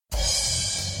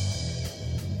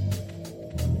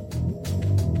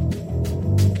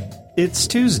It's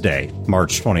Tuesday,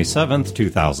 March 27th,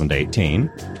 2018,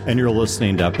 and you're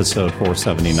listening to episode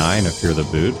 479 of Fear the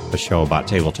Boot, a show about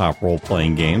tabletop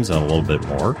role-playing games and a little bit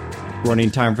more.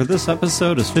 Running time for this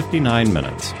episode is 59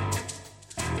 minutes.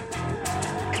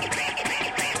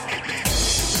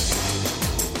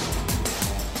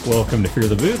 Welcome to Fear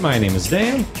the Boot. My name is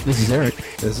Dan. This is Eric.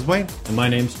 This is Wayne. And my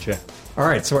name's Chad. All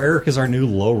right, so Eric is our new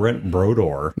low-rent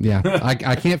Brodeur. Yeah,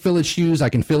 I can't feel his shoes. I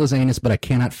can feel his anus, but I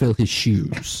cannot feel his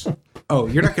shoes. Oh,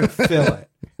 you're not going to fill it.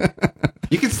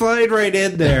 You can slide right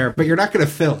in there, but you're not going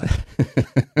to fill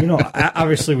it. You know,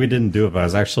 obviously we didn't do it, but I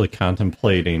was actually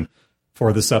contemplating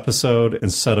for this episode,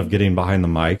 instead of getting behind the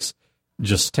mics,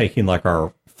 just taking like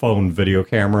our phone video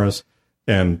cameras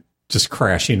and just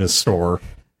crashing his store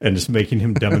and just making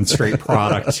him demonstrate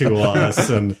product to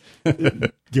us and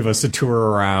give us a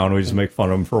tour around. We just make fun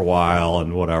of him for a while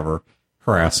and whatever,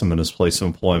 harass him in his place of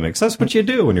employment. Because that's what you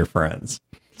do when you're friends.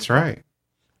 That's right.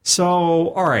 So,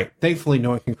 all right. Thankfully, no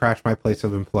one can crash my place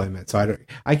of employment. So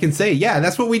I can say, yeah,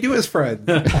 that's what we do as friends.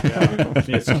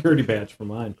 Yeah, security badge for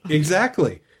mine.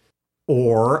 Exactly.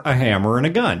 Or a hammer and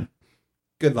a gun.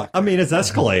 Good luck. I mean, it's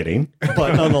escalating,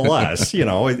 but nonetheless, you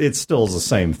know, it still is the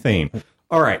same theme.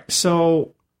 All right.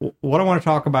 So what I want to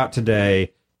talk about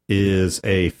today is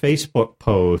a Facebook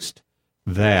post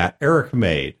that Eric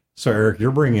made. So, Eric,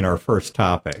 you're bringing our first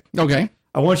topic. Okay.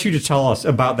 I want you to tell us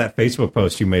about that Facebook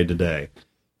post you made today.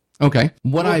 Okay.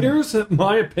 Here's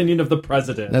my opinion of the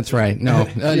president. That's right. No,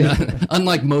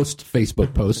 unlike most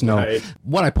Facebook posts, no. Right.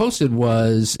 What I posted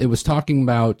was, it was talking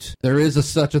about there is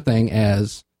such a thing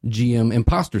as GM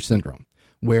Impostor Syndrome,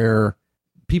 where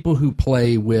people who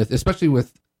play with, especially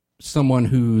with someone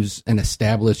who's an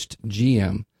established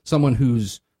GM, someone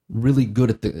who's really good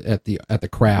at the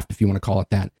craft, if you want to call it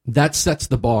that, that sets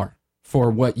the bar for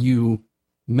what you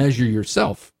measure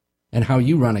yourself and how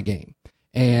you run a game.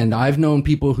 And I've known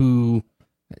people who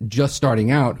just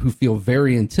starting out who feel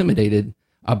very intimidated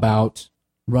about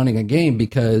running a game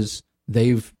because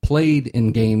they've played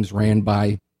in games ran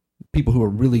by people who are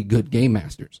really good game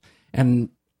masters. And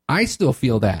I still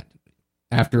feel that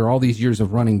after all these years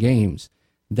of running games,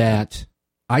 that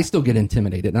I still get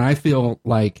intimidated. And I feel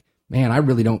like, man, I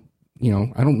really don't,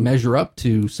 I don't measure up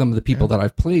to some of the people that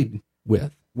I've played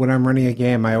with. When I'm running a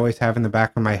game, I always have in the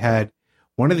back of my head,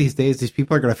 one of these days, these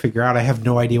people are going to figure out I have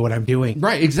no idea what I'm doing.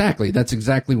 Right, exactly. That's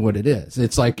exactly what it is.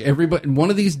 It's like everybody,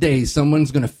 one of these days,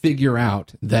 someone's going to figure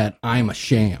out that I'm a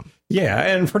sham. Yeah,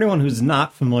 and for anyone who's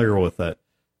not familiar with it,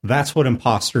 that's what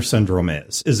imposter syndrome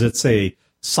is it's a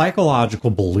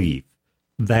psychological belief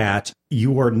that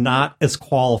you are not as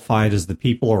qualified as the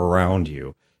people around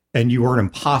you, and you are an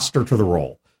imposter to the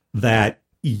role, that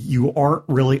you aren't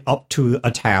really up to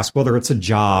a task, whether it's a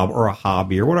job or a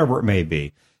hobby or whatever it may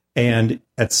be. And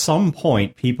at some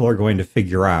point, people are going to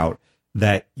figure out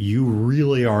that you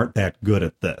really aren't that good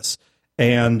at this.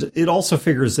 And it also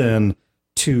figures in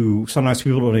to sometimes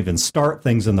people don't even start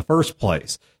things in the first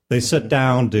place. They sit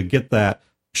down to get that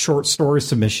short story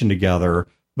submission together,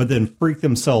 but then freak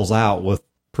themselves out with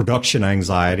production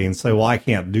anxiety and say, well, I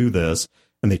can't do this.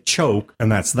 And they choke,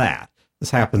 and that's that.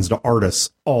 This happens to artists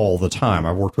all the time.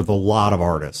 I've worked with a lot of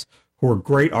artists who are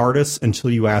great artists until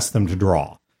you ask them to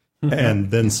draw. And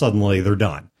then suddenly they're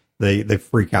done. They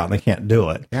freak out and they can't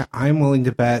do it. Yeah, I'm willing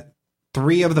to bet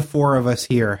 3 of the 4 of us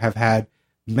here have had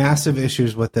massive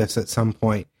issues with this at some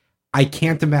point. I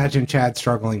can't imagine Chad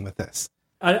struggling with this.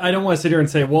 I don't want to sit here and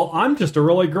say, well, I'm just a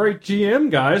really great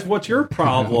GM, guys. What's your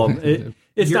problem?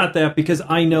 It's not that, because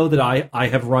I know that I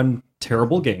have run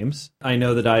terrible games. I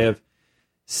know that I have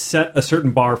set a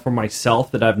certain bar for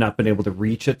myself that I've not been able to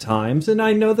reach at times. And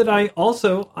I know that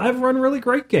I've run really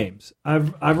great games.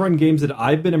 I've run games that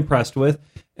I've been impressed with,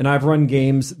 and I've run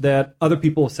games that other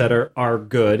people have said are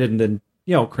good and then,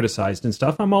 criticized and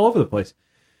stuff. I'm all over the place.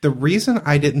 The reason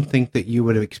I didn't think that you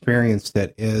would have experienced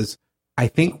it is I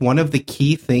think one of the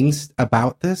key things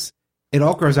about this, it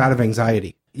all grows out of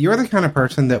anxiety. You're the kind of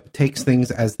person that takes things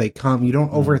as they come. You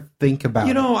don't overthink about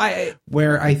it.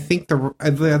 Where I think the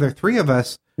other 3 of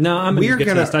us... No, I'm an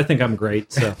egotist. I think I'm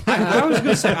great. So I was going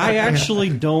to say, I actually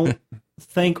don't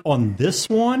think on this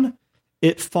one,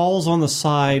 it falls on the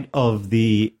side of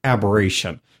the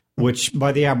aberration, which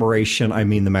by the aberration, I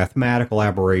mean the mathematical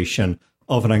aberration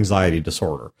of an anxiety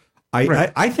disorder.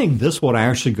 I think this one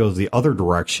actually goes the other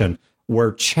direction,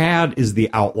 where Chad is the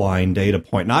outline data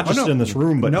point, not just in this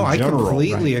room, but in general. I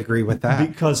completely agree with that.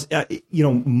 Because,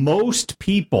 most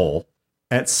people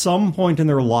at some point in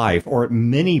their life, or at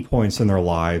many points in their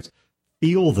lives,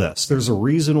 feel this. There's a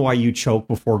reason why you choke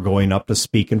before going up to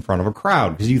speak in front of a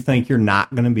crowd, because you think you're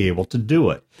not going to be able to do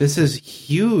it. This is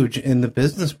huge in the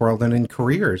business world and in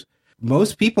careers.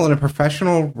 most people in a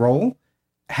professional role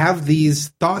have these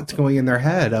thoughts going in their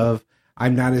head of,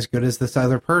 I'm not as good as this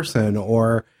other person,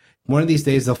 or one of these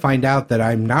days they'll find out that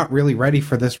I'm not really ready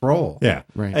for this role. Yeah.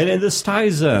 Right. And this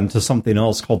ties into something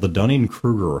else called the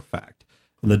Dunning-Kruger Effect.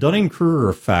 And the Dunning-Kruger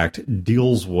Effect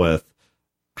deals with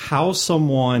how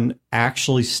someone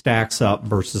actually stacks up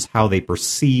versus how they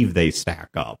perceive they stack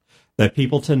up. That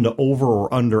people tend to over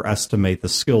or underestimate the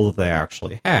skill that they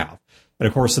actually have. And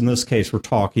of course, in this case, we're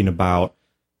talking about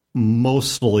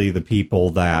mostly the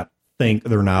people that think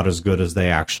they're not as good as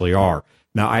they actually are.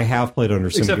 Now, I have played under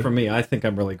some... Except for me, I think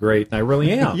I'm really great, and I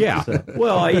really am. Yeah, So.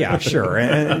 well, yeah, sure.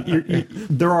 And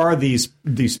there are these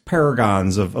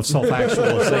paragons of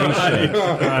self-actualization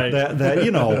Right.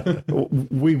 that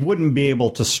we wouldn't be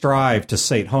able to strive to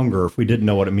sate hunger if we didn't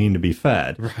know what it means to be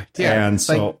fed. Right. Yeah, And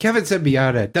so, like Kevin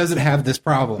Sembiata doesn't have this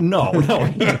problem. no,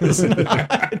 he does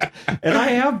not. And I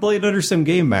have played under some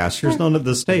game masters, none at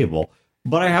this table,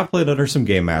 but I have played under some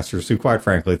game masters who, quite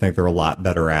frankly, think they're a lot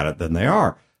better at it than they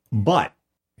are. But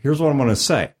here's what I'm going to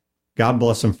say. God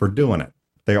bless them for doing it.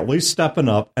 They're at least stepping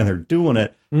up and they're doing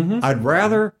it. Mm-hmm. I'd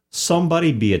rather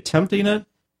somebody be attempting it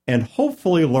and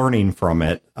hopefully learning from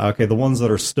it. Okay, the ones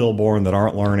that are stillborn that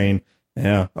aren't learning,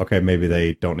 yeah, okay, maybe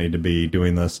they don't need to be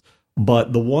doing this.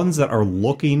 But the ones that are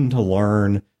looking to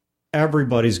learn,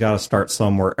 everybody's got to start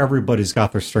somewhere. Everybody's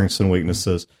got their strengths and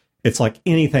weaknesses. It's like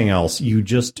anything else. You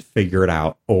just figure it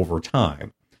out over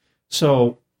time.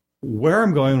 So where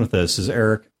I'm going with this is,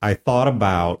 Eric, I thought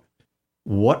about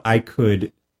what I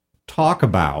could talk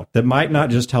about that might not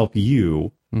just help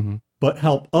you, but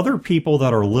help other people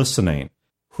that are listening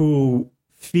who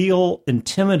feel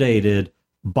intimidated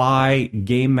by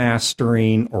game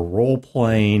mastering or role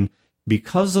playing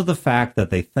because of the fact that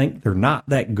they think they're not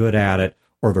that good at it,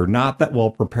 or they're not that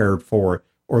well prepared for it,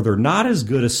 or they're not as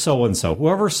good as so-and-so,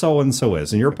 whoever so-and-so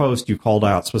is. In your post, you called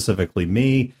out specifically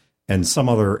me and some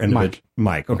other individual.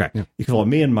 Mike. Okay. Yeah. You call it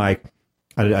me and Mike.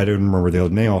 I didn't remember the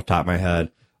other name off the top of my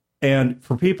head. And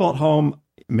for people at home,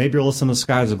 maybe you're listening to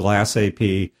Skies of Glass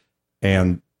AP,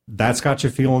 and that's got you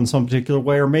feeling some particular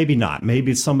way, or maybe not.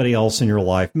 Maybe it's somebody else in your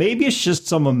life. Maybe it's just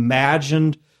some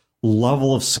imagined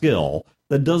level of skill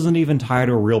that doesn't even tie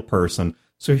to a real person.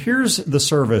 So here's the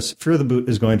service Fear the Boot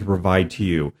is going to provide to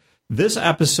you. This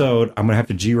episode, I'm going to have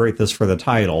to G-rate this for the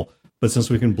title, but since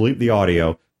we can bleep the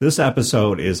audio, this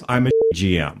episode is I'm a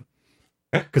GM.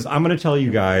 Because I'm going to tell you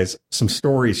guys some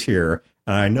stories here,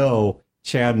 and I know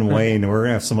Chad and Wayne, and we're going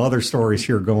to have some other stories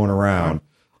here going around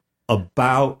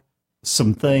about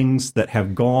some things that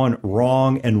have gone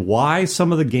wrong and why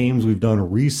some of the games we've done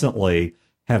recently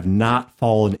have not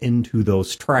fallen into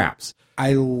those traps.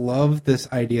 I love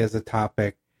this idea as a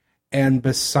topic. And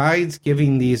besides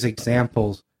giving these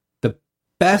examples, the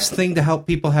best thing to help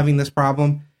people having this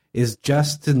problem is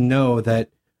just to know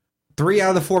that 3 out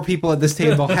of the 4 people at this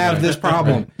table have this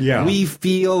problem. Yeah. We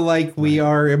feel like we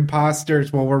are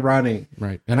imposters while we're running.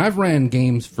 Right. And I've ran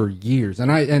games for years,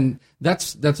 and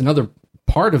that's another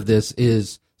part of this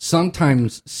is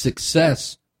sometimes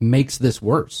success makes this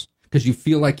worse because you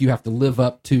feel like you have to live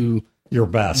up to your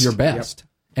best. Yep.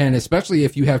 And especially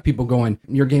if you have people going,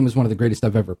 your game is one of the greatest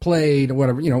I've ever played, or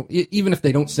whatever, even if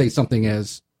they don't say something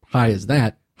as high as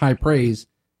that, high praise,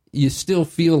 you still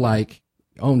feel like,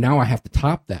 oh, now I have to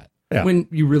top that. Yeah. When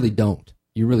you really don't.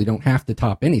 You really don't have to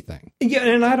top anything. Yeah,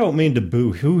 and I don't mean to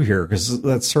boo-hoo here, because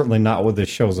that's certainly not what this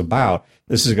show's about.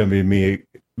 This is going to be me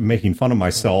making fun of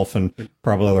myself and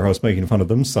probably other hosts making fun of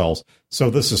themselves. So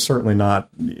this is certainly not,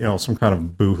 some kind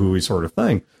of boo-hooey sort of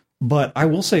thing. But I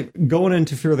will say, going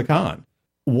into Fear the Con,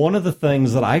 one of the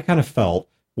things that I kind of felt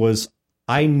was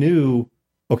I knew,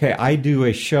 okay, I do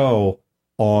a show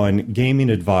on gaming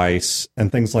advice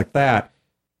and things like that.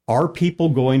 Are people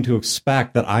going to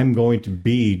expect that I'm going to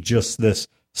be just this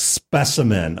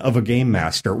specimen of a game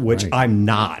master, which right. I'm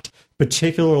not,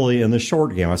 particularly in the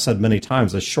short game? I've said many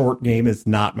times, the short game is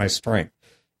not my strength.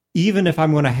 Even if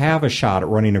I'm going to have a shot at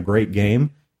running a great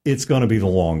game, it's going to be the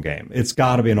long game. It's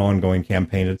got to be an ongoing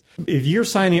campaign. If you're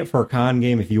signing up for a con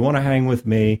game, if you want to hang with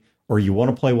me or you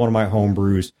want to play one of my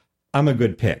homebrews, I'm a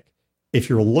good pick. If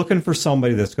you're looking for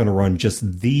somebody that's going to run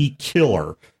just the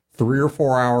killer 3 or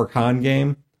 4 hour con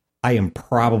game, I am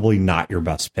probably not your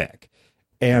best pick.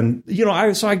 And,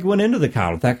 I went into the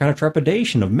con with that kind of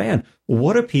trepidation of, man,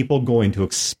 what are people going to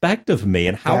expect of me?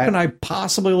 And how can I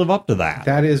possibly live up to that?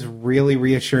 That is really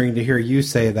reassuring to hear you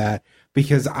say that,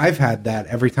 because I've had that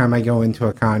every time I go into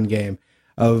a con game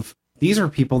of, these are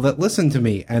people that listen to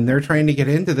me and they're trying to get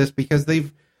into this because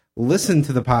they've listened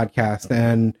to the podcast.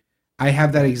 And I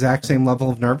have that exact same level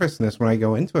of nervousness when I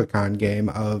go into a con game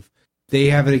of, they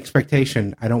have an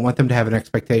expectation. I don't want them to have an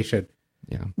expectation.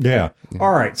 Yeah.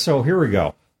 All right. So here we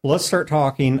go. Let's start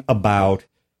talking about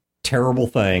terrible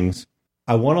things.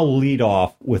 I want to lead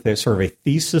off with a sort of a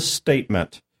thesis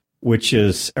statement, which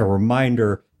is a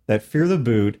reminder that Fear the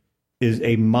Boot is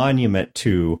a monument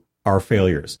to our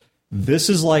failures. This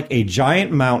is like a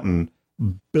giant mountain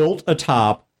built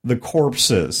atop the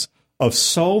corpses of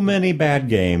so many bad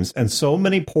games and so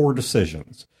many poor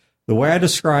decisions. The way I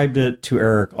described it to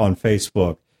Eric on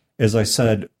Facebook is I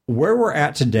said, where we're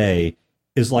at today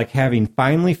is like having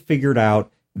finally figured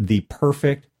out the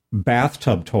perfect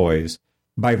bathtub toys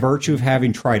by virtue of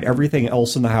having tried everything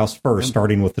else in the house first,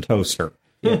 starting with the toaster.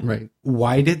 Right.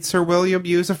 Why did Sir William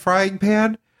use a frying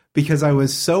pan? Because I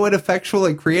was so ineffectual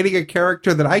at creating a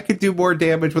character that I could do more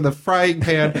damage with a frying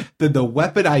pan than the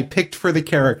weapon I picked for the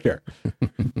character.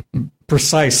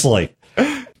 Precisely.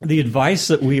 The advice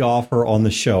that we offer on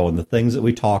the show and the things that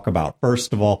we talk about,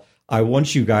 first of all, I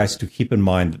want you guys to keep in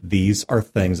mind that these are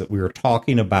things that we are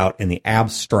talking about in the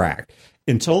abstract.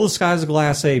 Until the Sky's a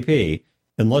Glass AP,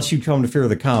 unless you come to Fear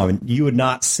the Con, you had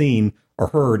not seen or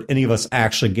heard any of us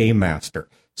actually game master.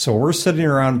 So we're sitting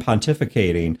around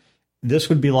pontificating. This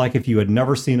would be like if you had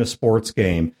never seen a sports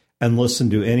game and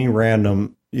listened to any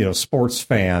random, sports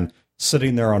fan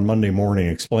sitting there on Monday morning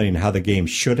explaining how the game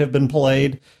should have been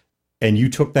played, and you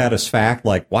took that as fact,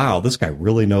 like, wow, this guy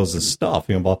really knows his stuff.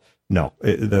 No,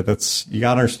 that's you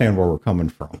got to understand where we're coming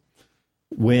from.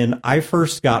 When I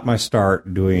first got my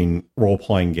start doing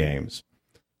role-playing games,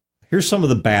 here's some of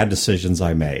the bad decisions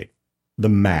I made. The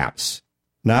maps.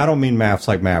 Now, I don't mean maps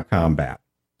like Map Combat.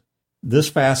 This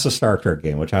Fastest Star Trek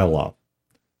game, which I love,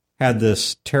 had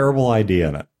this terrible idea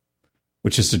in it,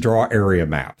 which is to draw area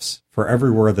maps for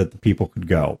everywhere that the people could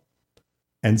go.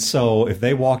 And so if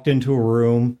they walked into a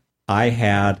room, I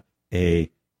had a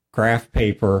graph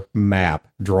paper map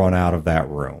drawn out of that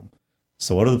room.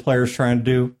 So what are the players trying to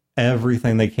do?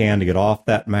 Everything they can to get off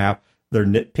that map. They're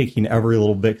nitpicking every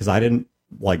little bit because I didn't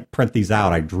print these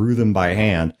out. I drew them by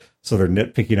hand. So they're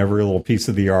nitpicking every little piece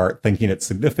of the art, thinking it's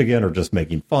significant or just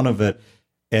making fun of it.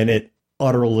 And it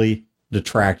utterly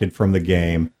detracted from the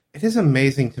game. It is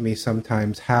amazing to me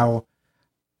sometimes how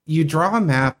you draw a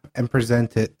map and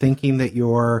present it thinking that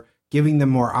you're giving them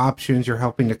more options, you're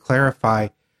helping to clarify,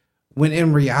 when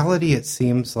in reality it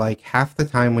seems like half the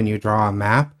time when you draw a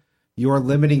map, you're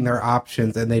limiting their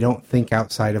options and they don't think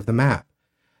outside of the map.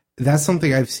 That's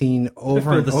something I've seen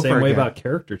over and over again. I feel the same way about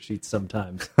character sheets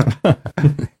sometimes.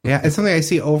 Yeah, it's something I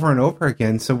see over and over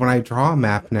again. So when I draw a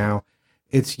map now,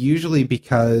 it's usually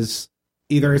because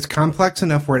either it's complex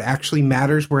enough where it actually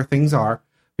matters where things are,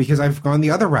 because I've gone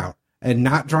the other route and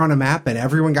not drawn a map and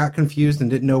everyone got confused and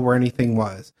didn't know where anything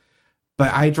was.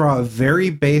 But I draw very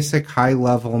basic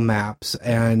high-level maps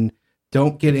and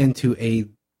don't get into a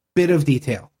bit of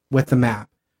detail with the map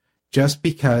just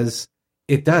because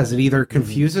it does. It either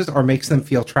confuses or makes them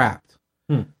feel trapped.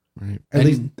 Right. At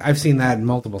least I've seen that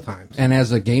multiple times. And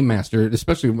as a game master,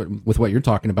 especially with what you're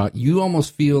talking about, you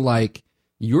almost feel like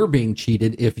you're being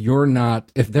cheated if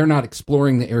they're not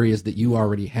exploring the areas that you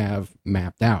already have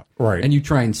mapped out. Right. And you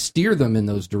try and steer them in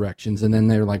those directions, and then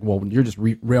they're like, well, you're just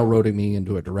railroading me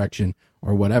into a direction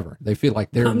or whatever. They feel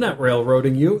like I'm not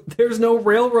railroading you. There's no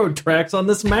railroad tracks on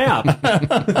this map.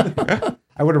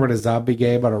 I would have run a zombie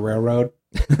game on a railroad.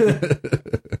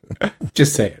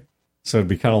 Just saying. So it'd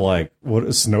be kind of like what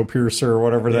Snowpiercer or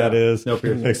whatever that is.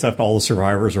 Snowpiercer. Except all the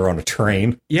survivors are on a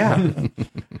train. Yeah. And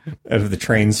if the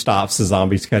train stops, the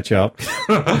zombies catch up.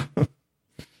 I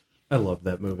love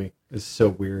that movie. It's so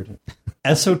weird.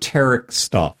 Esoteric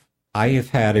stuff. I have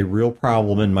had a real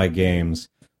problem in my games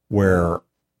where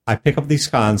I pick up these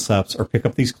concepts or pick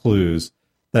up these clues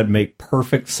that make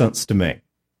perfect sense to me.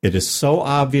 It is so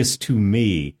obvious to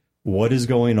me what is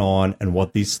going on and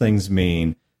what these things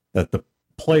mean that the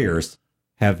players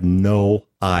have no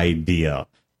idea.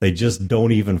 They just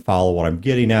don't even follow what I'm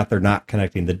getting at. They're not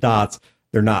connecting the dots.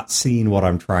 They're not seeing what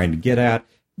I'm trying to get at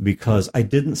because I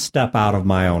didn't step out of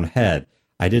my own head.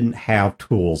 I didn't have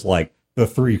tools like the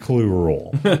 3-clue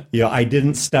rule. I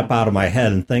didn't step out of my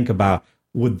head and think about,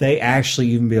 would they actually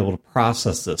even be able to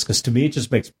process this? Because to me, it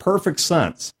just makes perfect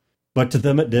sense. But to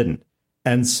them, it didn't.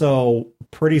 And so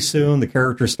pretty soon the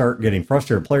characters start getting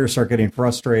frustrated. Players start getting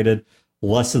frustrated.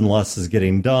 Less and less is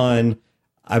getting done.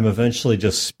 I'm eventually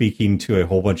just speaking to a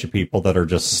whole bunch of people that are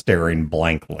just staring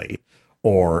blankly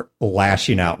or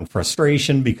lashing out in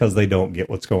frustration because they don't get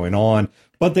what's going on,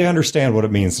 but they understand what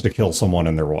it means to kill someone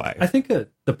in their way. I think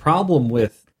the problem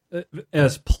with,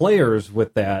 as players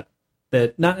with that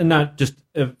not just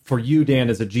for you, Dan,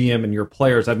 as a GM and your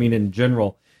players, I mean in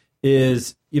general,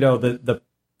 is, the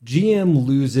GM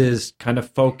loses kind of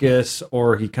focus,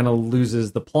 or he kind of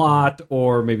loses the plot,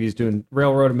 or maybe he's doing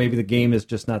railroad, or maybe the game is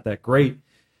just not that great.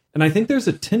 And I think there's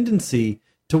a tendency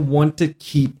to want to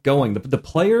keep going. The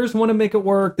players want to make it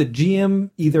work. The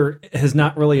GM either has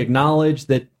not really acknowledged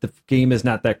that the game is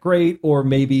not that great, or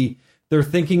maybe they're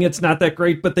thinking it's not that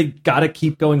great, but they got to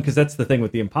keep going, because that's the thing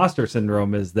with the imposter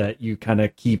syndrome, is that you kind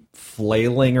of keep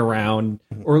flailing around,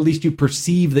 or at least you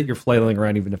perceive that you're flailing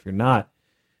around even if you're not.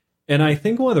 And I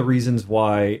think one of the reasons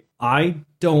why I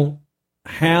don't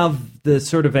have the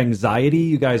sort of anxiety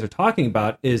you guys are talking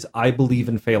about is I believe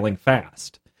in failing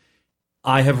fast.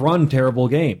 I have run terrible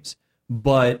games,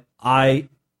 but I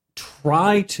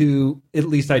try to at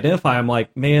least identify, I'm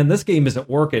like, man, this game isn't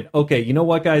working. Okay, you know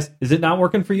what, guys? Is it not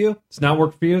working for you? It's not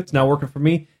working for you. It's not working for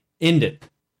me. End it.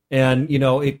 And,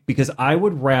 because I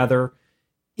would rather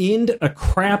end a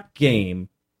crap game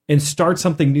and start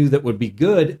something new that would be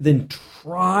good than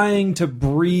trying to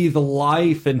breathe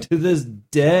life into this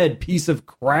dead piece of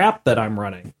crap that I'm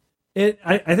running. And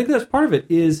I think that's part of it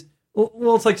is,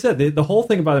 well, it's like I said, the whole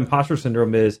thing about imposter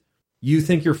syndrome is you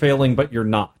think you're failing, but you're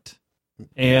not.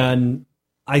 And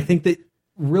I think that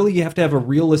really you have to have a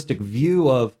realistic view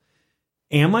of,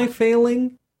 am I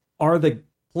failing? Are the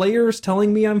players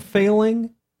telling me I'm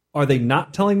failing? Are they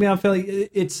not telling me I'm failing?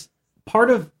 It's part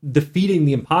of defeating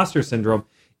the imposter syndrome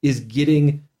is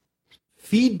getting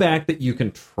feedback that you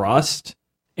can trust.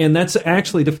 And that's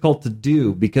actually difficult to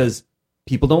do because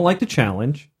people don't like to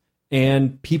challenge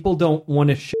and people don't want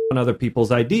to shit on other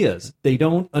people's ideas. They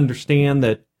don't understand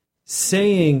that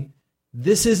saying,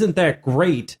 this isn't that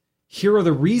great, here are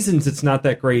the reasons it's not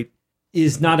that great,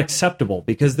 is not acceptable,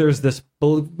 because there's this,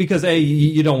 because A,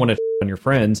 you don't want to shit on your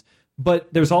friends,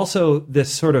 but there's also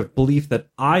this sort of belief that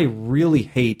I really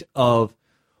hate of,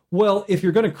 well, if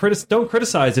you're going to don't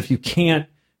criticize if you can't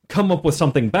come up with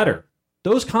something better.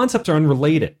 Those concepts are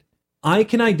unrelated. I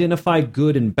can identify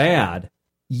good and bad,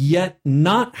 yet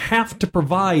not have to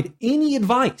provide any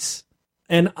advice.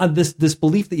 And this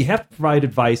belief that you have to provide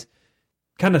advice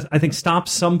kind of, I think,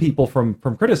 stops some people from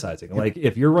criticizing. Yep. Like,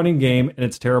 if you're running a game and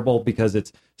it's terrible because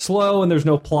it's slow and there's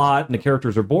no plot and the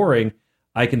characters are boring,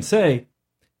 I can say,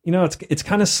 it's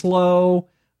kind of slow.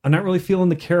 I'm not really feeling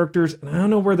the characters, and I don't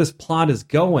know where this plot is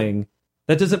going.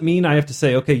 That doesn't mean I have to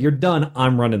say, okay, you're done,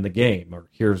 I'm running the game, or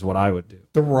here's what I would do.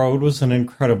 The Road was an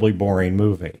incredibly boring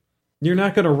movie. You're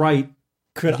not going to write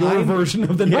your version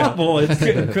of the novel.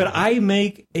 Could I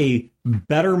make a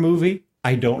better movie?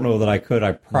 I don't know that I could.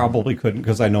 I probably couldn't,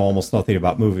 because I know almost nothing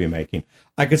about movie making.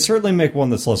 I could certainly make one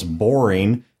that's less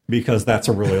boring, because that's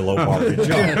a really low bar to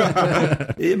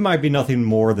jump. It might be nothing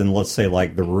more than, let's say,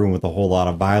 like The Room with a whole lot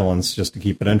of violence just to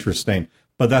keep it interesting.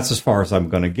 But that's as far as I'm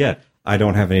going to get. I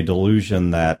don't have any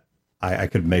delusion that I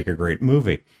could make a great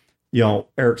movie.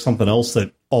 Eric, something else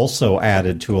that also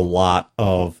added to a lot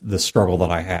of the struggle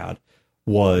that I had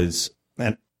was,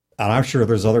 and I'm sure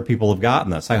there's other people who have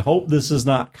gotten this. I hope this is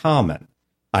not common.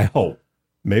 I hope.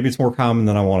 Maybe it's more common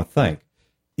than I want to think.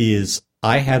 Is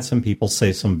I had some people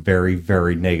say some very,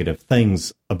 very negative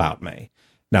things about me.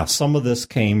 Now, some of this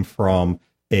came from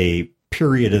a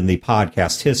period in the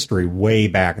podcast history way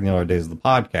back in the early days of the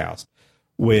podcast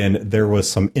when there was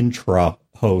some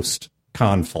intra-host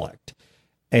conflict.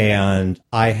 And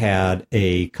I had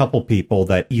a couple people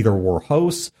that either were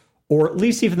hosts, or at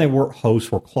least even they weren't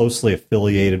hosts, were closely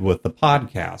affiliated with the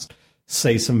podcast,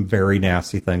 say some very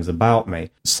nasty things about me.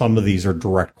 Some of these are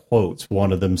direct quotes.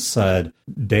 One of them said,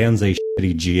 Dan's a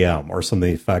shitty GM, or something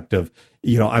to the effect of,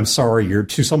 I'm sorry, you're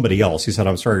to somebody else. He said,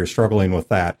 I'm sorry you're struggling with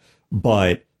that,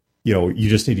 but, you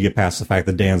just need to get past the fact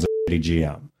that Dan's a shitty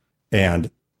GM.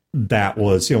 And that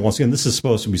was, once again, this is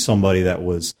supposed to be somebody that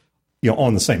was,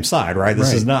 on the same side, right?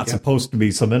 This is not supposed to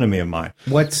be some enemy of mine.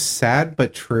 What's sad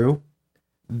but true,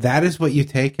 that is what you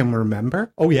take and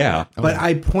remember. Oh, yeah. But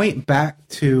I point back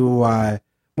to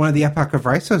one of the Epoch of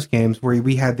Raisos games where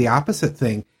we had the opposite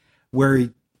thing, where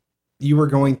you were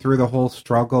going through the whole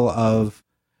struggle of,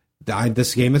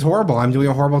 this game is horrible, I'm doing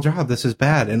a horrible job, this is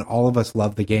bad, and all of us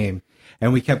love the game.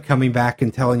 And we kept coming back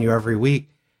and telling you every week,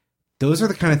 those are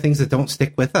the kind of things that don't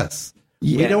stick with us.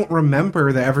 Yeah. We don't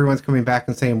remember that everyone's coming back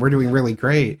and saying, we're doing really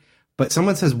great. But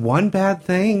someone says one bad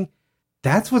thing,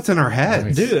 that's what's in our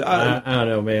heads. Dude, I don't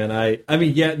know, man. I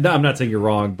mean, yeah, no, I'm not saying you're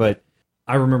wrong, but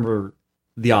I remember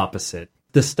the opposite.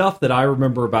 The stuff that I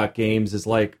remember about games is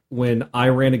like when I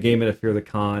ran a game at a Fear the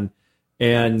Con,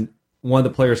 and one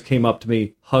of the players came up to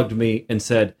me, hugged me, and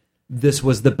said, this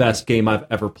was the best game I've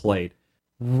ever played.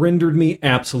 Rendered me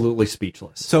absolutely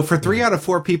speechless. So for 3 out of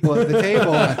 4 people at the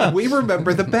table, we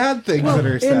remember the bad things that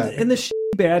are said. And the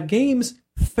bad games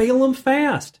fail them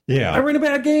fast. Yeah. I ran a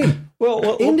bad game.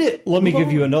 Well, End it. Let me Move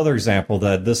give you on. another example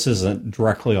that this isn't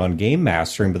directly on game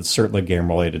mastering, but it's certainly a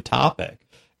game-related topic.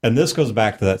 And this goes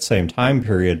back to that same time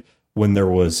period when there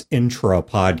was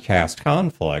intra-podcast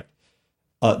conflict.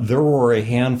 There were a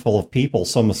handful of people,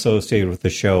 some associated with the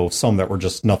show, some that were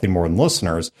just nothing more than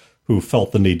listeners, who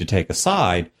felt the need to take a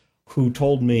side, who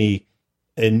told me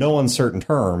in no uncertain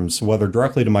terms, whether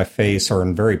directly to my face or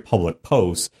in very public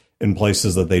posts in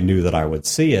places that they knew that I would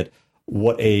see it,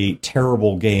 what a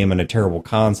terrible game and a terrible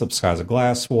concept Skies of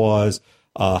Glass was,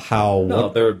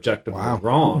 They're objectively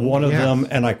wrong. One of them,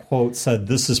 and I quote, said,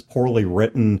 "This is poorly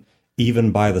written,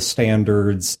 even by the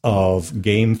standards of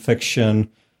game fiction."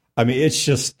 I mean, it's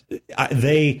just,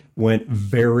 they went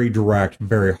very direct,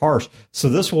 very harsh. So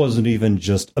this wasn't even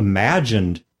just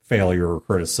imagined failure or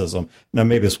criticism. Now,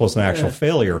 maybe this wasn't actual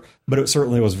failure, but it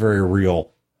certainly was very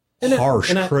real,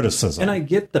 harsh criticism. And I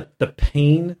get the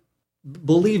pain.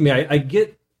 Believe me, I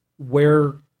get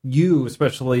where you,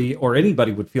 especially, or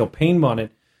anybody would feel pain on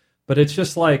it. But it's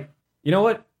just like, you know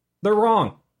what? They're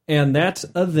wrong. And that's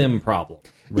a them problem.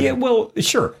 Right? Yeah, well,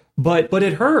 sure. But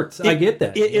it hurts. I get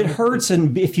that. It hurts,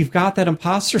 and if you've got that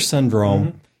imposter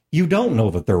syndrome, you don't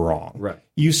know that they're wrong. Right.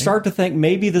 You start to think,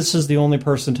 maybe this is the only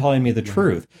person telling me the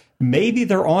truth. Maybe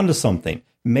they're onto something.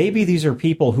 Maybe these are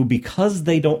people who, because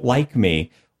they don't like me,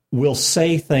 will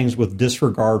say things with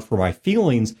disregard for my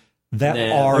feelings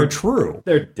that are true.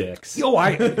 They're dicks.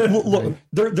 Look,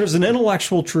 there's an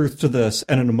intellectual truth to this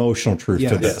and an emotional truth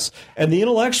to this. And the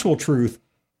intellectual truth,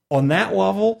 on that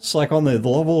level, it's like on the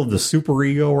level of the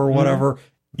superego or whatever,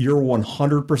 you're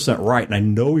 100% right, and I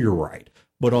know you're right.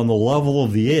 But on the level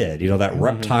of the id, that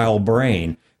reptile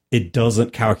brain, it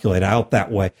doesn't calculate out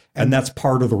that way. And that's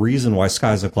part of the reason why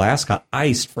Skies of Glass got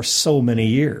iced for so many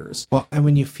years. Well, and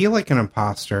when you feel like an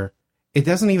imposter, it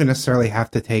doesn't even necessarily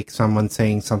have to take someone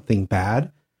saying something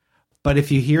bad. But if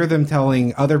you hear them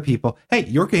telling other people, hey,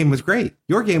 your game was great,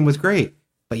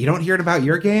 but you don't hear it about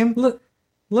your game.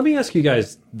 Let me ask you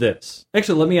guys this.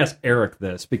 Actually, let me ask Eric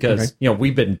this, because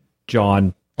we've been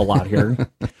John a lot here.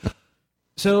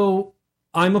 So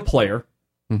I'm a player,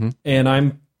 and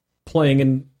I'm playing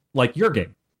in like your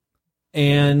game,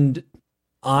 and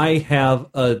I have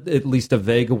at least a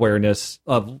vague awareness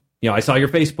of, I saw your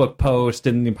Facebook post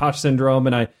and the imposter syndrome,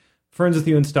 and I'm friends with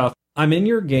you and stuff. I'm in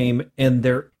your game, and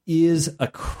there is a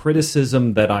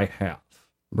criticism that I have.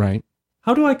 Right.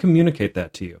 How do I communicate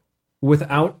that to you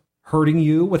without hurting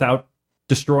you, without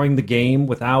destroying the game,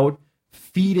 without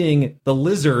feeding the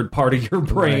lizard part of your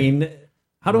brain? Right.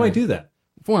 How do I do that?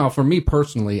 Well, for me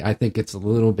personally, I think it's a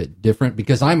little bit different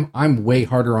because I'm way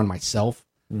harder on myself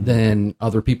than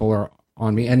other people are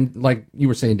on me. And like you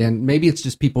were saying, Dan, maybe it's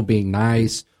just people being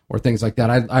nice or things like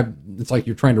that. It's like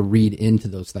you're trying to read into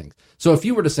those things. So if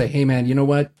you were to say, hey, man, you know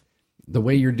what? The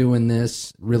way you're doing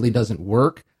this really doesn't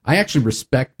work. I actually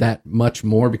respect that much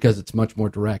more because it's much more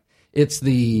direct. It's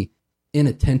the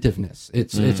inattentiveness.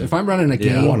 It's if I'm running a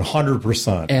game,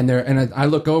 100%, and I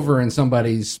look over and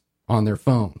somebody's on their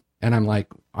phone, and I'm like,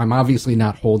 I'm obviously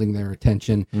not holding their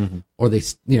attention, or they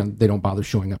don't bother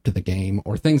showing up to the game,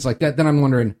 or things like that. Then I'm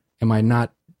wondering, am I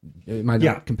not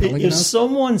compelling enough? If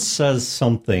someone says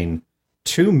something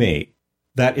to me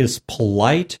that is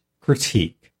polite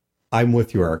critique, I'm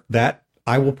with you, Eric. That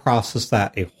I will process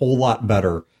that a whole lot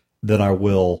better than I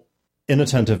will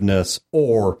inattentiveness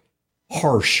or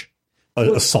harsh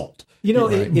assault.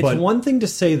 It's one thing to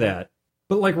say that,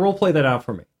 but like role play that out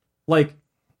for me. Like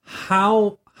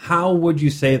how would you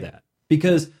say that?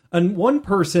 Because one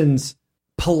person's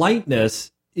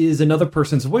politeness is another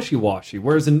person's wishy-washy,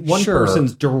 whereas in one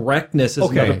person's directness is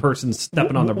another person's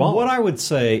stepping on their ball. What I would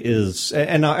say is,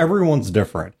 and now everyone's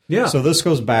different. Yeah. So this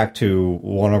goes back to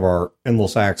one of our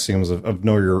endless axioms of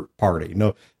know your party.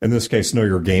 No, in this case, know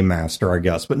your game master, I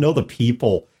guess, but know the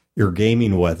people you're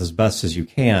gaming with as best as you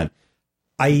can.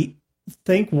 I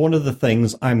think one of the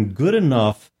things I'm good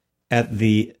enough at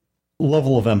the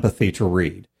level of empathy to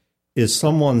read is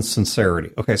someone's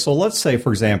sincerity. Okay, so let's say,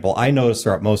 for example, I noticed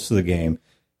throughout most of the game,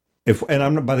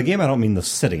 by the game I don't mean the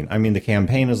sitting, I mean the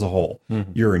campaign as a whole.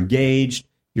 You're engaged,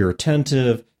 you're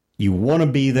attentive, you want to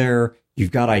be there,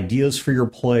 you've got ideas for your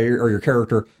player or your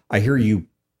character. I hear you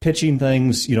pitching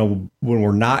things, when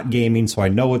we're not gaming, so I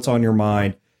know what's on your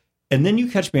mind. And then you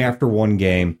catch me after one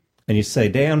game and you say,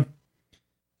 Dan,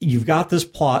 you've got this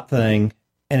plot thing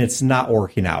and it's not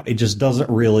working out. It just doesn't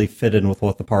really fit in with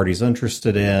what the party's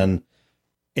interested in.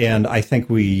 And I think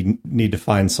we need to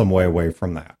find some way away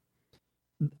from that.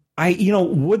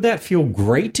 Would that feel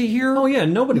great to hear? Oh, yeah.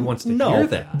 Nobody wants to hear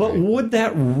that. But would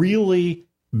that really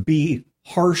be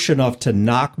harsh enough to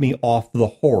knock me off the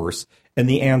horse? And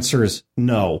the answer is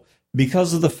no.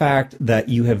 because of the fact that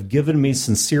you have given me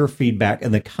sincere feedback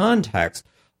in the context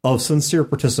of sincere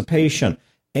participation.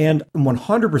 And I'm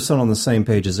 100% on the same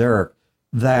page as Eric,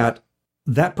 that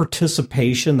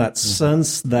participation, that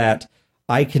sense that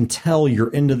I can tell you're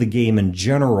into the game in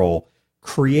general,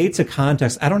 creates a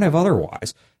context I don't have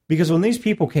otherwise. Because when these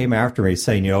people came after me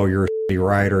saying, you're a shitty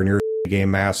writer and you're a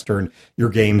game master and your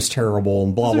game's terrible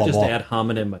and blah, blah, blah. Those are just ad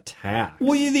hominem attacks.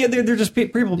 Well, they're just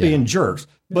people being jerks.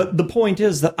 But the point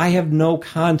is that I have no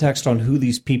context on who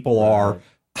these people are,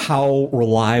 how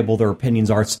reliable their opinions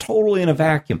are. It's totally in a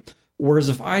vacuum. Whereas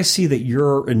if I see that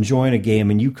you're enjoying a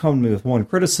game and you come to me with one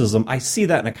criticism, I see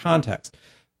that in a context.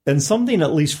 And something,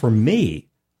 at least for me,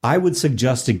 I would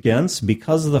suggest against,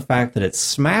 because of the fact that it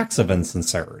smacks of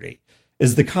insincerity,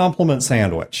 is the compliment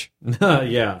sandwich.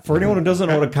 Yeah. For anyone who doesn't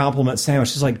know what a compliment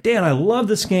sandwich is, like, Dan, I love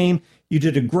this game. You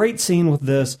did a great scene with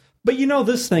this, but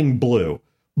this thing blew.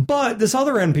 But this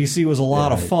other NPC was a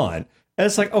lot of fun. And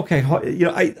it's like, okay,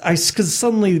 because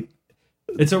suddenly...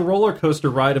 It's a roller coaster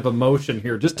ride of emotion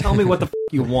here. Just tell me what the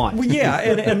you want. Well, yeah,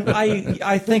 and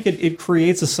I think it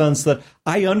creates a sense that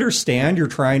I understand you're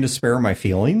trying to spare my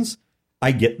feelings.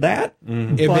 I get that.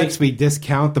 It makes me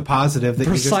discount the positive that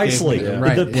precisely. You just gave me.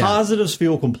 Right, The positives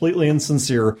feel completely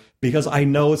insincere because I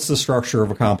know it's the structure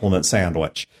of a compliment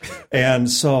sandwich. And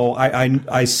so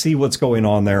I see what's going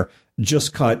on there.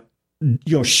 Just cut,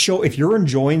 show, if you're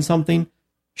enjoying something,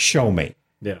 show me.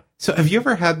 Yeah. So have you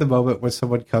ever had the moment where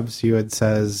someone comes to you and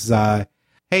says,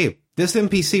 hey, this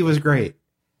NPC was great.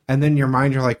 And then in your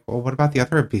mind, you're like, well, what about the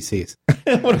other NPCs?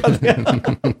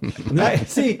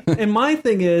 See, and my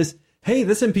thing is, hey,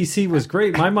 this NPC was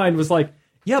great. My mind was like,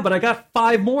 yeah, but I got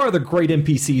 5 more other great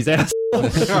NPCs,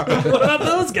 asshole. What about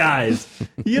those guys?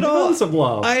 Some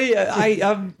love.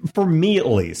 I for me at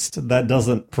least, that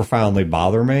doesn't profoundly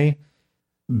bother me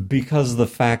because of the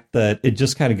fact that it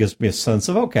just kind of gives me a sense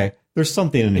of, okay, there's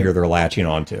something in here they're latching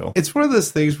onto. It's one of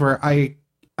those things where I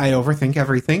overthink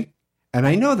everything, and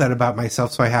I know that about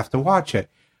myself, so I have to watch it.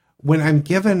 When I'm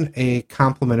given a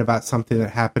compliment about something that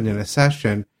happened in a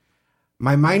session,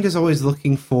 my mind is always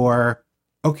looking for,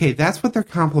 okay, that's what they're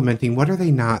complimenting. What are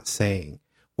they not saying?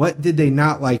 What did they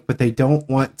not like, but they don't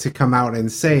want to come out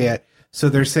and say it, so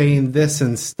they're saying this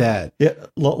instead. Yeah,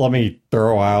 let me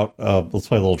throw out, let's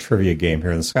play a little trivia game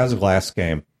here. In the Skies of Glass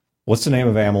game, what's the name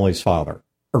of Amelie's father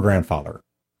or grandfather?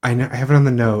 I have it on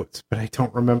the notes, but I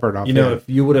don't remember it offhand. If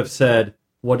you would have said,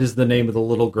 what is the name of the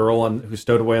little girl who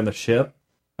stowed away on the ship?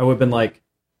 I would have been like,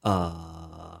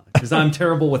 because I'm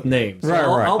terrible with names. So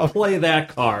I'll play that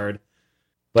card.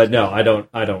 But no, I don't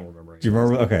remember. Do you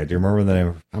remember? Okay, do you remember the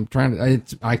name? I'm trying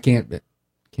to. I can't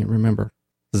remember.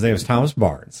 His name is Thomas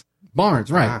Barnes.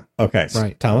 Barnes, right? Okay,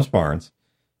 right. Thomas Barnes.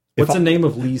 What's the name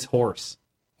of Lee's horse?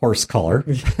 Horse color.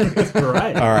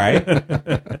 Right. All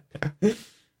right.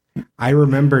 I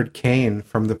remembered Kane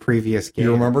from the previous game.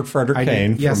 You remembered Frederick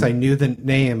Kane? Yes, I knew the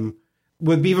name.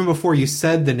 Even before you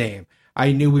said the name,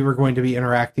 I knew we were going to be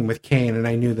interacting with Kane, and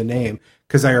I knew the name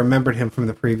because I remembered him from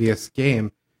the previous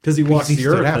game. Because he walks the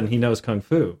earth and he knows Kung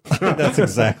Fu. That's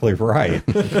exactly right.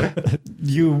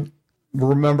 You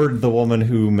remembered the woman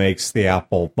who makes the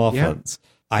apple muffins. Yeah.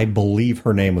 I believe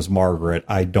her name was Margaret.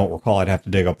 I don't recall. I'd have to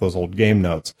dig up those old game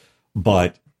notes.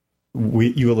 But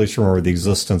you at least remember the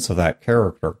existence of that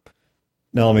character.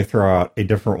 Now let me throw out a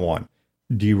different one.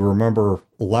 Do you remember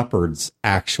Leopard's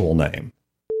actual name?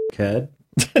 Ked?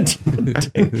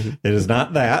 It is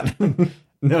not that.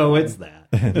 No, it's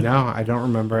that. No, I don't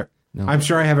remember it. No. I'm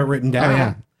sure I have it written down. Oh,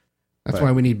 yeah. That's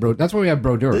why we need That's why we have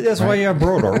Brodeur. That's why you have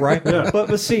Brodeur, right? Yeah.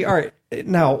 But see, all right,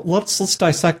 now let's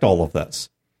dissect all of this.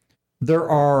 There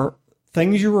are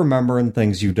things you remember and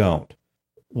things you don't.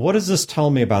 What does this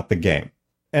tell me about the game?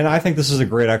 And I think this is a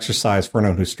great exercise for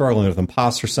anyone who's struggling with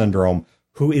imposter syndrome,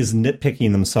 who is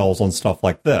nitpicking themselves on stuff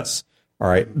like this. All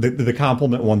right, the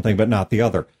compliment one thing, but not the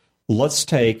other. Let's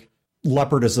take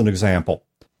Leopard as an example.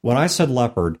 When I said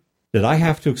Leopard, did I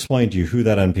have to explain to you who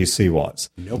that NPC was?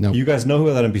 Nope. You guys know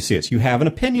who that NPC is. You have an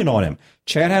opinion on him.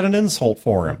 Chad had an insult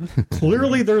for him.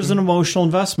 Clearly, there's an emotional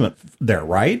investment there,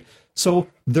 right? So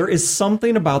there is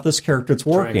something about this character that's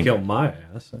working. Try and kill my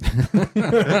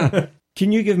ass.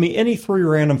 Can you give me any 3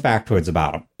 random factoids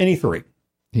about him? Any 3?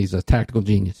 He's a tactical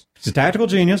genius. He's a tactical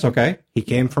genius, okay. He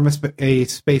came from a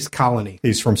space colony.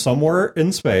 He's from somewhere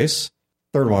in space.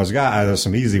 Third one, there's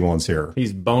some easy ones here.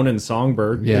 He's boning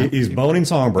Songbird. Yeah. He's boning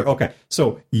Songbird. Okay,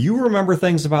 so you remember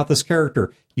things about this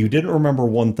character. You didn't remember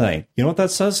one thing. You know what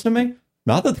that says to me?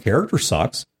 Not that the character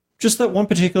sucks, just that one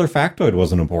particular factoid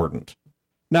wasn't important.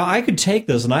 Now, I could take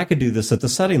this and I could do this at the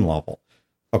setting level.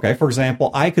 Okay, for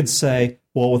example, I could say,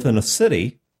 well, within a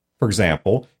city, For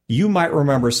example, you might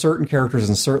remember certain characters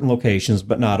in certain locations,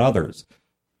 but not others.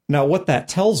 Now, what that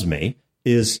tells me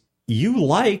is you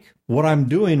like what I'm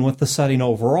doing with the setting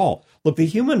overall. Look, the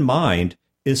human mind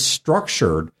is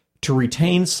structured to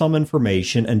retain some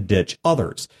information and ditch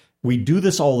others. We do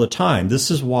this all the time.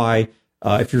 This is why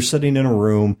if you're sitting in a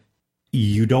room,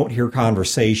 you don't hear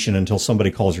conversation until somebody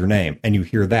calls your name, and you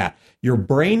hear that. Your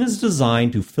brain is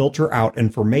designed to filter out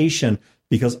information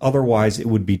because otherwise it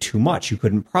would be too much. You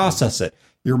couldn't process it.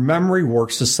 Your memory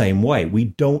works the same way. We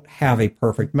don't have a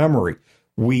perfect memory.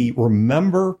 We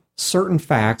remember certain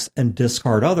facts and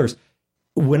discard others.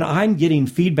 When I'm getting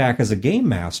feedback as a game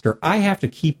master, I have to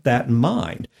keep that in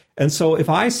mind. And so if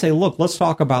I say, look, let's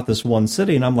talk about this one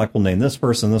city, and I'm like, well, name this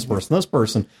person, this person, this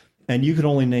person, and you can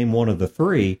only name one of the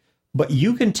three, but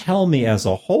you can tell me as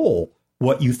a whole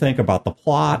what you think about the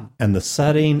plot and the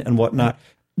setting and whatnot.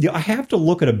 I have to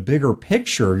look at a bigger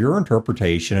picture, your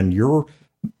interpretation and your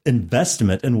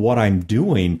investment in what I'm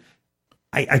doing.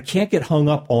 I can't get hung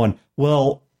up on,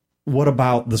 well, what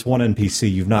about this one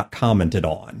NPC you've not commented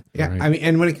on? Yeah, Right. I mean,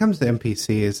 and when it comes to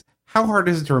NPCs, how hard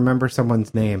is it to remember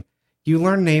someone's name? You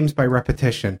learn names by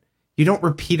repetition. You don't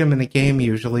repeat them in a game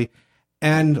usually.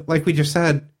 And like we just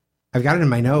said, I've got it in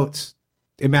my notes.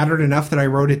 It mattered enough that I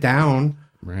wrote it down.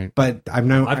 Right. But I've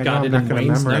got it in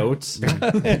Wayne's notes.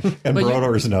 And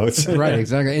Brodeur's notes. Right,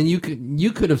 exactly. And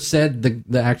you could have said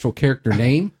the actual character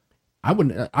name.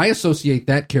 I associate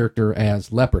that character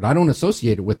as Leopard. I don't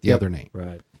associate it with the other name.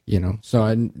 Right. You know. So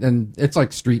and it's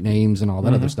like street names and all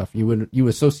that other stuff. You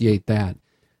associate that.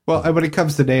 Well, when it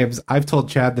comes to names, I've told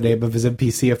Chad the name of his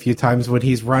NPC a few times when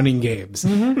he's running games.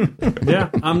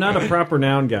 Yeah, I'm not a proper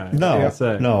noun guy. No,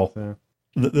 say. no. So.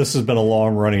 This has been a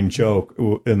long-running joke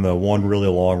in the one really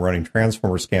long-running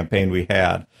Transformers campaign we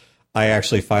had. I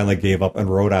actually finally gave up and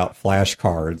wrote out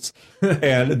flashcards.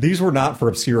 And these were not for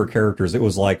obscure characters. It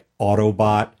was like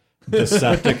Autobot,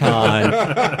 Decepticon,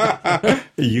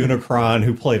 Unicron,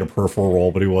 who played a peripheral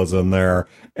role, but he was in there.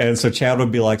 And so Chad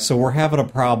would be like, so we're having a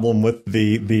problem with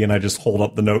the and I just hold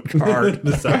up the note card.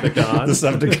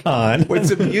 Decepticon.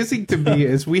 What's amusing to me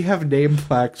is we have name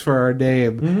plaques for our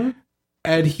name.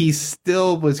 And he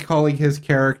still was calling his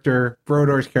character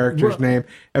Brodeur's character's name,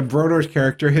 and Brodeur's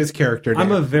character his character name.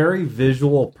 I'm a very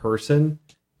visual person,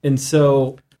 and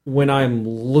so when I'm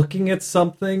looking at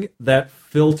something, that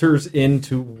filters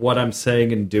into what I'm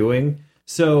saying and doing.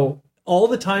 So all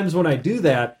the times when I do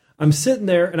that, I'm sitting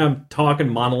there and I'm talking,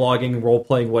 monologuing,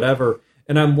 role-playing, whatever,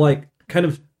 and I'm like kind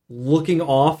of looking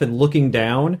off and looking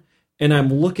down, and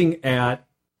I'm looking at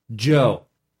Joe,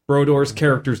 Brodeur's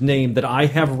character's name, that I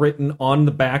have written on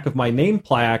the back of my name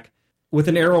plaque with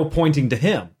an arrow pointing to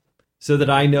him so that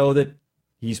I know that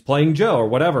he's playing Joe or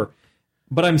whatever.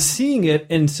 But I'm seeing it,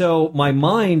 and so my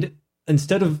mind,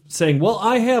 instead of saying, well,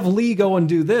 I have Lee go and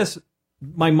do this,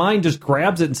 my mind just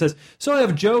grabs it and says, so I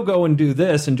have Joe go and do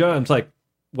this, and Joe, I'm like,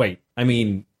 wait, I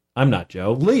mean, I'm not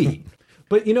Joe, Lee.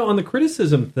 But, you know, on the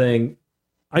criticism thing,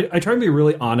 I try to be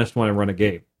really honest when I run a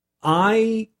game.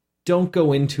 I don't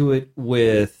go into it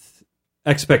with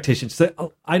expectations.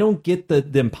 I don't get the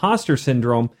imposter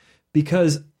syndrome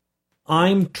because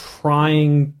I'm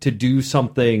trying to do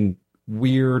something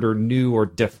weird or new or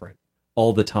different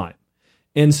all the time.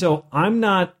 And so I'm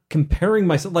not comparing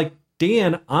myself. Like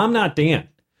Dan, I'm not Dan.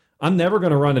 I'm never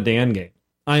going to run a Dan game.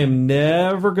 I am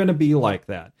never going to be like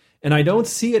that. And I don't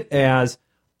see it as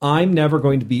I'm never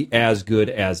going to be as good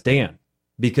as Dan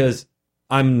because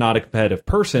I'm not a competitive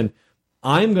person.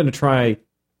 I'm going to try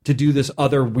to do this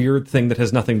other weird thing that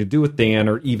has nothing to do with Dan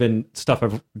or even stuff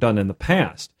I've done in the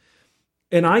past.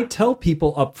 And I tell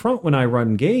people up front when I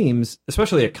run games,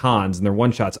 especially at cons and their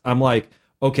one-shots, I'm like,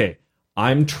 okay,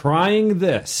 I'm trying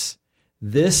this.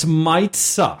 This might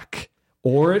suck,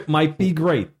 or it might be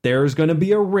great. There's going to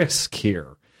be a risk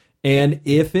here. And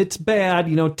if it's bad,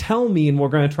 you know, tell me and we're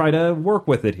going to try to work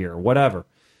with it here, whatever.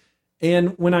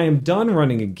 And when I am done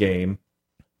running a game,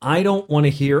 I don't want to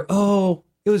hear, oh,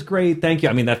 it was great, thank you.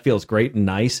 I mean, that feels great and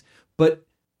nice. But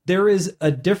there is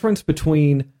a difference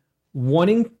between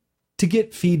wanting to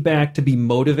get feedback to be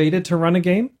motivated to run a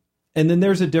game, and then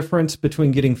there's a difference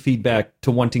between getting feedback to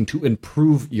wanting to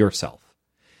improve yourself.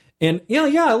 And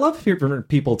yeah, I love hearing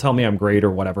people tell me I'm great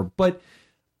or whatever, but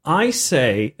I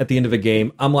say at the end of a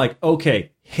game, I'm like,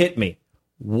 okay, hit me.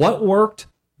 What worked?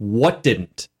 What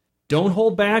didn't? Don't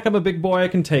hold back. I'm a big boy. I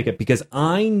can take it because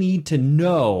I need to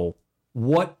know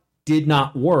what did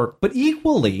not work. But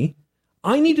equally,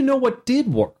 I need to know what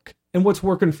did work and what's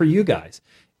working for you guys.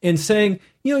 And saying,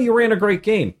 you know, you ran a great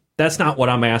game. That's not what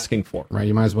I'm asking for. Right,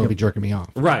 you might as well be jerking me off.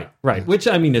 Right. Which,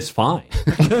 I mean, is fine.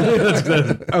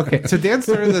 Okay, so Dan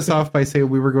started this off by saying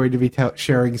we were going to be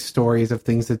sharing stories of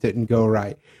things that didn't go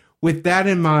right. With that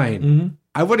in mind,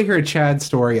 I want to hear a Chad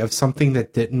story of something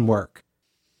that didn't work.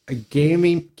 A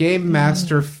game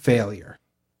master failure.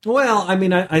 Well, I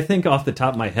mean, I think off the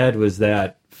top of my head was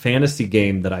that fantasy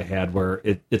game that I had where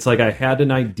it's like I had an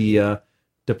idea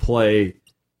to play.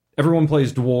 Everyone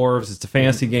plays dwarves. It's a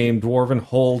fantasy game, Dwarven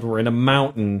Hold. We're in a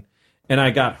mountain. And I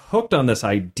got hooked on this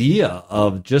idea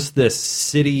of just this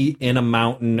city in a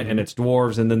mountain and it's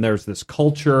dwarves. And then there's this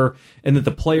culture. And that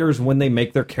the players, when they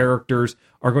make their characters,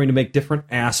 are going to make different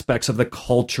aspects of the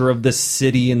culture of the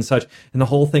city and such. And the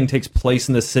whole thing takes place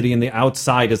in the city. And the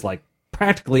outside is like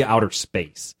practically outer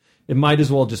space. It might as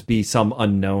well just be some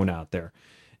unknown out there.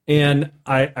 And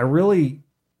I really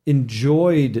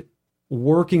enjoyed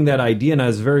working that idea, and I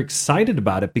was very excited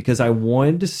about it because I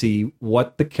wanted to see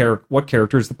what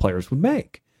characters the players would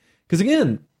make. Because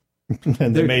again,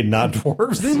 and they made not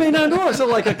dwarves. They made not dwarves. So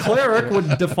like a cleric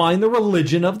would define the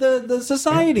religion of the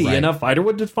society, and a fighter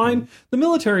would define the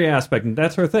military aspect and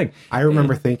that sort of thing. I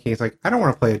remember thinking, it's like, I don't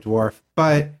want to play a dwarf,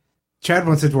 but Chad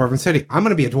wants a dwarven city. I'm going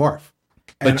to be a dwarf.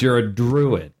 But you're a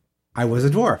druid. I was a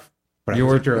dwarf. But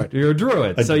You're a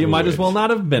druid, so you might as well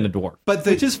not have been a dwarf.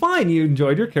 Which is fine. You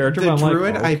enjoyed your character. The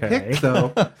druid I picked,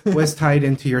 though, was tied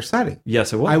into your setting.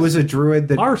 Yes, it was. I was a druid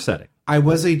that... Our setting. I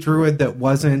was a druid that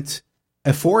wasn't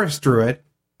a forest druid.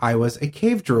 I was a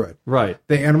cave druid. Right.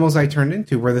 The animals I turned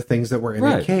into were the things that were in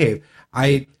a cave.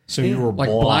 So you were like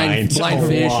blind fish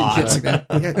and shit like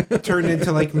that. Yeah, turned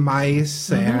into like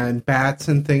mice and bats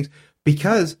and things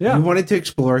because we wanted to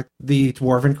explore the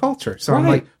dwarven culture. So I'm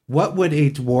like, what would a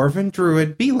dwarven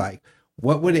druid be like?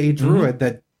 What would a druid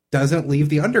that doesn't leave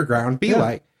the underground be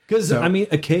like? Because, I mean,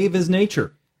 a cave is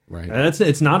nature. Right.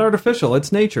 It's not artificial.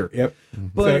 It's nature. Yep.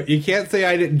 But so you can't say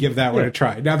I didn't give that one a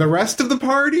try. Now, the rest of the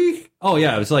party? Oh,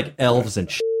 yeah. It was like elves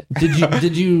and shit.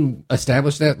 Did you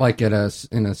establish that like in a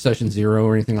session 0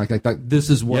 or anything like that? Like, this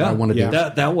is what I want to do.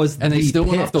 That was and they still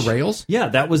pitch. went off the rails? Yeah,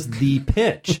 that was the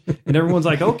pitch. And everyone's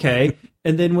like, okay.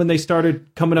 And then when they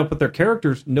started coming up with their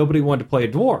characters, nobody wanted to play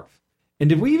a dwarf. And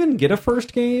did we even get a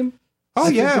first game? Oh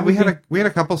yeah, we had a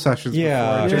couple sessions.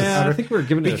 Yeah, before. I think we were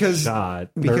giving it a shot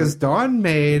because Dawn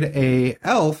made a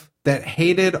elf that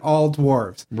hated all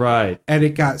dwarves. Right, and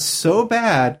it got so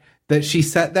bad that she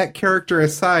set that character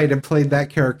aside and played that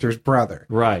character's brother.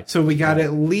 Right. So we got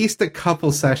at least a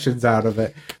couple sessions out of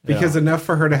it because enough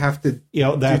for her to have to.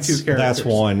 That's do two characters. That's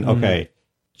one. Okay,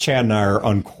 Chad and I are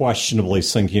unquestionably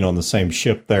sinking on the same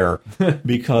ship there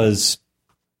because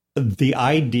the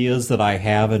ideas that I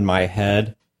have in my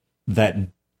head that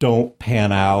don't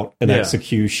pan out in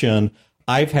execution.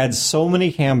 I've had so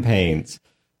many campaigns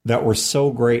that were so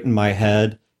great in my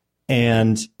head,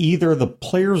 and either the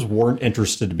players weren't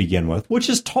interested to begin with, which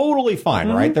is totally fine,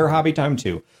 right? They're hobby time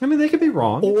too. I mean, they could be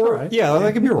wrong. Or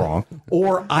they could be wrong.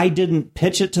 Or I didn't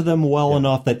pitch it to them well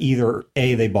enough that either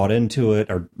A, they bought into it,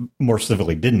 or more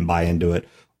specifically didn't buy into it,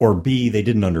 or B, they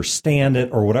didn't understand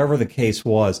it, or whatever the case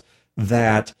was,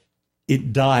 that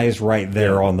it dies right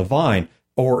there on the vine.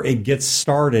 Or it gets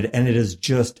started and it is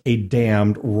just a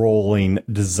damned rolling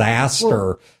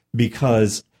disaster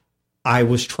because I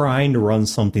was trying to run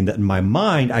something that in my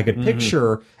mind I could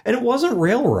picture, and it wasn't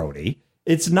railroady.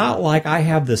 It's not like I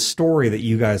have this story that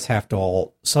you guys have to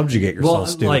all subjugate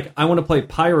yourselves to. Like, I want to play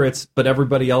pirates, but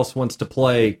everybody else wants to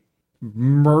play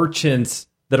merchants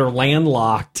that are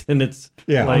landlocked, and it's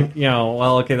like,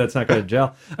 okay, that's not going to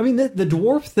gel. I mean, the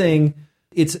dwarf thing,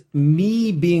 it's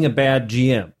me being a bad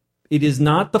GM. It is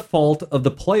not the fault of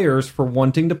the players for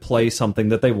wanting to play something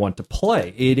that they want to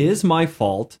play. It is my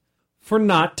fault for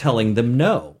not telling them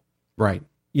no. Right.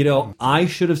 I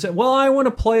should have said, well, I want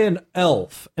to play an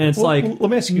elf. And it's let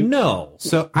me ask you. No.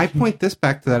 So I point this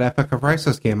back to that Epic of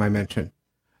Rhisos game I mentioned.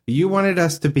 You wanted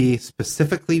us to be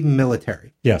specifically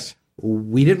military. Yes.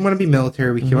 We didn't want to be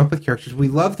military. We came up with characters. We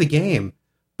love the game.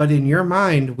 But in your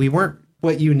mind, we weren't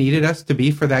what you needed us to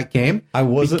be for that game. I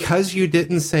wasn't. Because you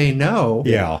didn't say no.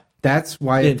 Yeah. That's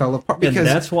why it fell apart. Because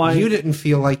that's why you didn't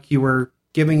feel like you were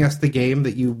giving us the game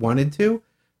that you wanted to,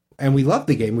 and we loved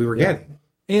the game we were getting.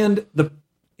 And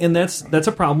that's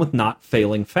a problem with not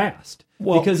failing fast.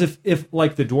 Well, because if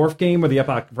like the dwarf game or the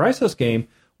Epic of Rhisos game,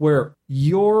 where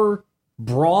your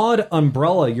broad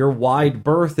umbrella, your wide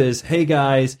berth is, hey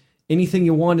guys, anything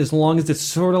you want as long as it's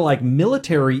sort of like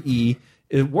military-y,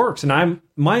 it works. And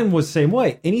mine was the same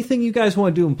way. Anything you guys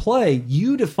want to do and play,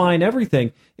 you define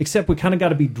everything, except we kind of got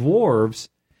to be dwarves.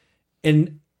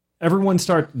 And everyone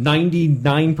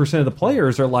 99% of the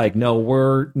players are like, no,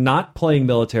 we're not playing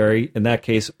military. In that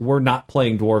case, we're not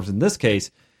playing dwarves in this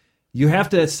case. You have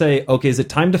to say, okay, is it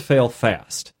time to fail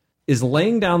fast? Is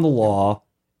laying down the law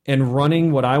and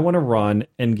running what I want to run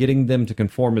and getting them to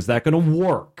conform, is that going to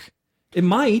work? It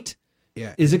might.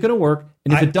 Yeah. Is it going to work?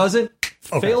 And if it doesn't,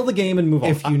 fail the game and move on.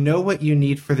 If you know what you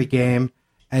need for the game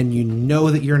and you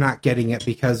know that you're not getting it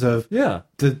because of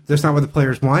that's not what the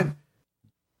players want,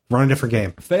 run a different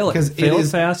game. Fail it. Fail it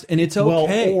fast, and it's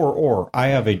okay. Well, or I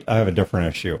have a different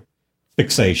issue.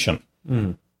 Fixation.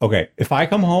 Okay, if I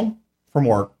come home from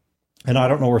work and I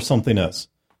don't know where something is,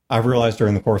 I've realized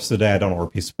during the course of the day I don't know where a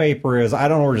piece of paper is, I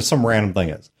don't know where just some random thing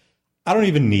is. I don't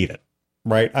even need it,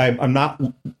 right? I'm not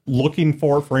looking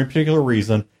for it for any particular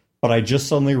reason, but I just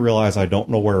suddenly realize I don't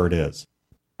know where it is.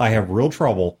 I have real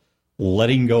trouble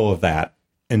letting go of that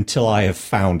until I have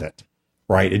found it,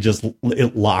 right?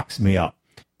 It locks me up.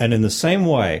 And in the same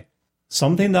way,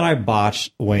 something that I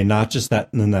botched away, not just that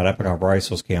in that Epic of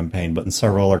Isos campaign, but in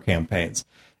several other campaigns,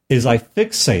 is I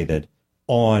fixated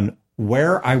on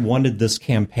where I wanted this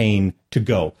campaign to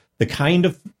go, the kind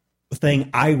of thing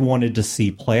I wanted to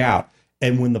see play out.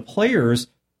 And when the players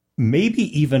maybe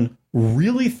even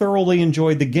really thoroughly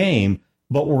enjoyed the game,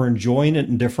 but were enjoying it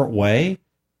in a different way,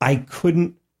 I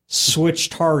couldn't switch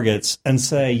targets and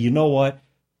say, you know what,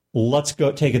 let's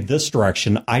go take it this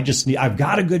direction. I've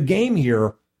got a good game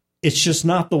here. It's just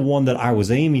not the one that I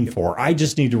was aiming for. I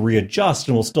just need to readjust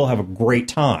and we'll still have a great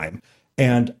time.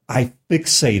 And I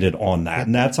fixated on that.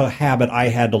 And that's a habit I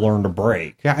had to learn to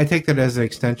break. Yeah, I take that as an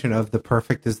extension of the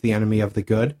perfect is the enemy of the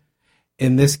good.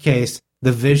 In this case,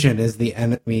 the vision is the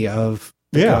enemy of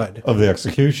the good. Of the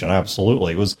execution.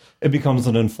 Absolutely. It becomes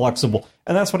an inflexible.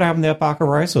 And that's what happened in the Epoch of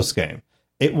Isos game.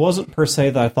 It wasn't per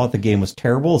se that I thought the game was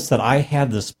terrible. It's that I had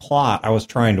this plot I was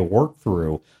trying to work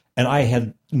through, and I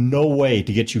had no way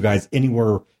to get you guys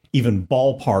anywhere, even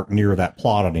ballpark near that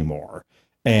plot anymore.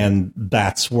 And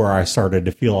that's where I started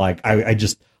to feel like I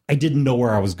didn't know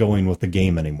where I was going with the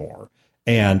game anymore.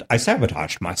 And I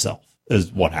sabotaged myself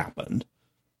is what happened.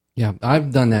 Yeah,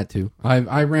 I've done that too.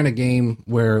 I ran a game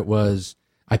where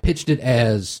I pitched it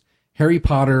as Harry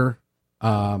Potter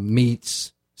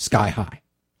meets Sky High.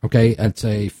 Okay, it's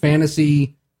a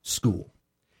fantasy school.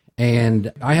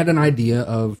 And I had an idea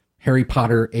of Harry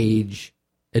Potter age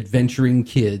adventuring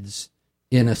kids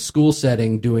in a school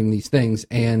setting doing these things.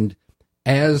 And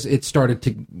as it started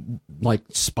to like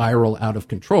spiral out of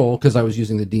control, because I was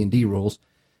using the D&D rules,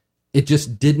 it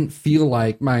just didn't feel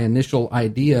like my initial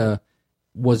idea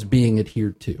was being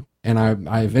adhered to. And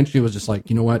I eventually was just like,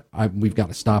 you know what, we've got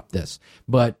to stop this.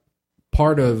 But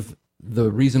part of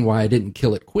the reason why I didn't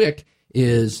kill it quick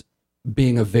is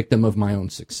being a victim of my own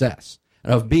success,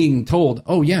 of being told,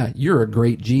 oh yeah, you're a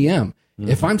great GM. Mm-hmm.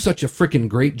 If I'm such a freaking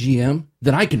great GM,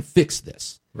 then I can fix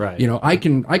this. Right. You know, I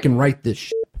can write this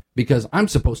shit because I'm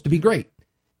supposed to be great.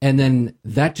 And then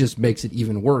that just makes it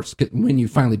even worse when you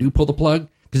finally do pull the plug,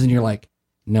 because then you're like,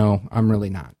 no, I'm really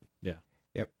not. Yeah.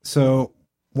 Yep. So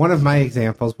one of my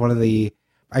examples, I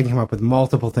can come up with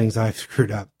multiple things I've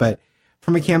screwed up, but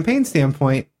from a campaign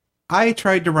standpoint, I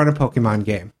tried to run a Pokemon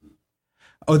game.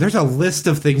 Oh, there's a list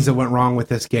of things that went wrong with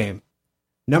this game.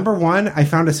 Number one, I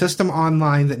found a system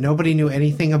online that nobody knew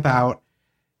anything about,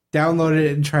 downloaded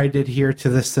it and tried to adhere to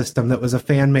this system that was a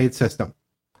fan-made system.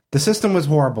 The system was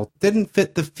horrible. Didn't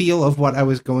fit the feel of what I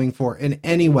was going for in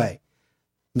any way.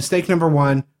 Mistake number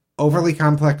one, overly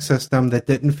complex system that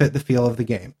didn't fit the feel of the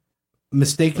game.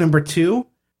 Mistake number two,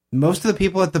 most of the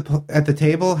people at the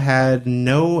table had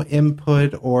no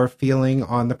input or feeling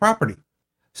on the property.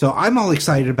 So I'm all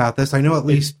excited about this. I know at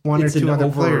least one or two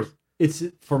other players.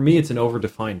 For me, it's an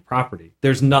overdefined property.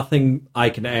 There's nothing I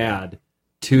can add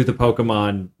to the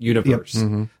Pokemon universe. Yep.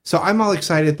 Mm-hmm. So I'm all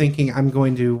excited thinking I'm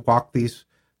going to walk these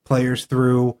players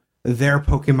through their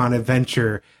Pokemon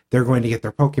adventure. They're going to get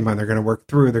their Pokemon. They're going to work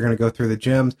through. They're going to go through the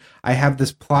gyms. I have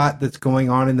this plot that's going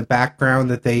on in the background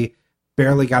that they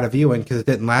barely got a view in because it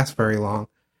didn't last very long.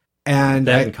 And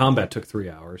that combat took 3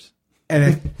 hours.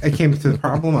 And I came to the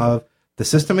problem of the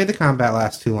system made the combat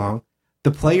last too long.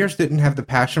 The players didn't have the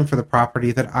passion for the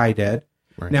property that I did.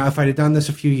 Right. Now, if I'd have done this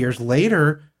a few years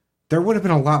later, there would have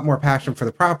been a lot more passion for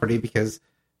the property because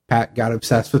Pat got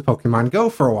obsessed with Pokemon Go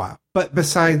for a while. But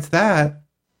besides that,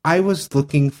 I was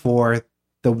looking for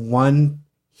the one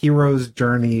hero's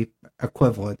journey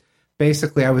equivalent.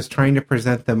 Basically, I was trying to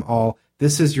present them all,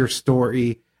 this is your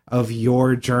story of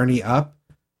your journey up.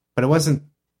 But it wasn't,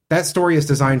 that story is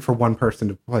designed for one person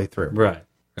to play through. Right.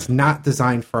 It's not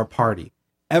designed for a party.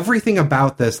 Everything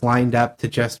about this lined up to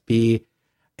just be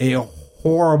a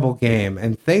horrible game.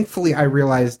 And thankfully, I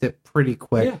realized it pretty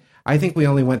quick. Yeah. I think we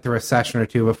only went through a session or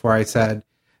two before I said,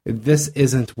 this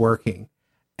isn't working.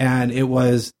 And it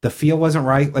was, the feel wasn't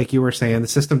right, like you were saying. The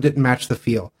system didn't match the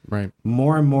feel. Right.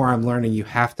 More and more I'm learning you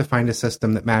have to find a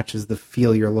system that matches the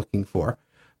feel you're looking for.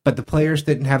 But the players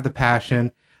didn't have the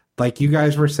passion. Like you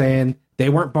guys were saying, they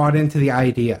weren't bought into the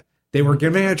idea. They were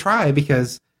giving it a try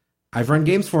because I've run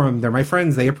games for them. They're my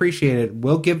friends. They appreciate it.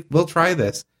 We'll try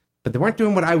this. But they weren't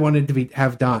doing what I wanted to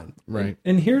have done. Right.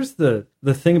 And here's the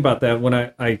thing about that. When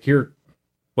I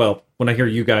hear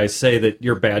you guys say that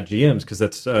you're bad GMs, because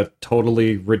that's a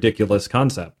totally ridiculous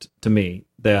concept to me,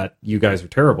 that you guys are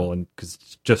terrible, and because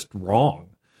it's just wrong.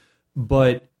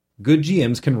 But good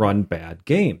GMs can run bad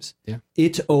games. Yeah.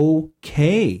 It's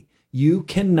okay. You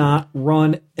cannot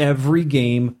run every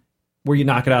game where you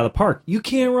knock it out of the park. You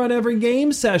can't run every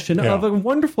game session of a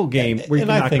wonderful game where you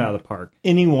can knock it out of the park.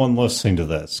 Anyone listening to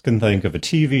this can think of a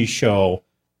TV show,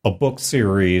 a book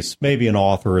series, maybe an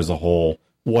author as a whole,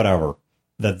 whatever,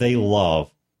 that they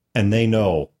love, and they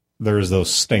know there's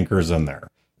those stinkers in there.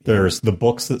 There's the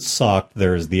books that suck.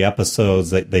 There's the episodes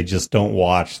that they just don't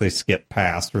watch, they skip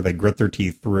past, or they grit their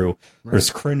teeth through. Right. There's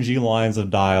cringy lines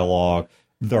of dialogue.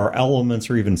 There are elements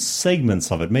or even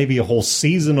segments of it, maybe a whole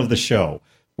season of the show,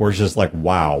 where it's just like,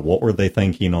 wow, what were they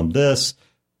thinking on this?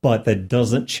 But that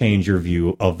doesn't change your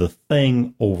view of the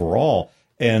thing overall.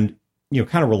 And,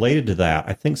 kind of related to that,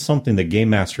 I think something that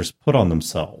game masters put on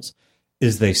themselves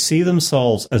is they see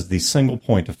themselves as the single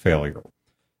point of failure.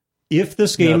 If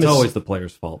this game is always the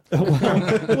player's fault.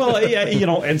 well, yeah,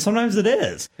 and sometimes it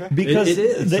is, because it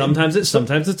is.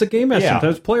 Sometimes it's a game master,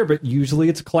 sometimes player, but usually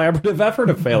it's a collaborative effort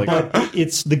of failure. But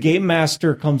it's the game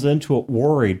master comes into it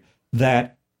worried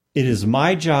that it is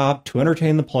my job to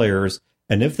entertain the players,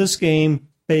 and if this game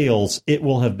fails, it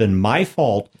will have been my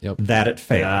fault that it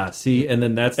failed. Yeah, see, and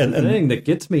then that's the thing that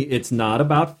gets me. It's not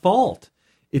about fault.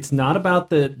 It's not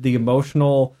about the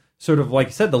emotional, sort of, like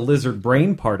you said, the lizard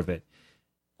brain part of it.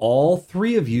 All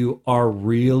three of you are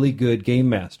really good game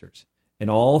masters, and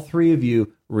all three of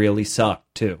you really suck,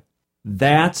 too.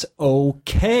 That's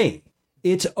okay.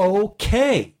 It's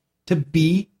okay to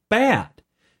be bad.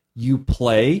 You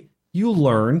play, you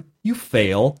learn, you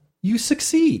fail, you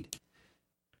succeed.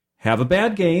 Have a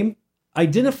bad game,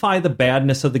 identify the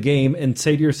badness of the game, and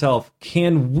say to yourself,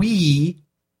 can we,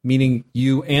 meaning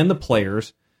you and the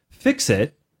players, fix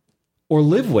it or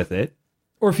live with it?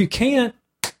 Or if you can't,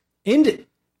 end it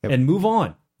and move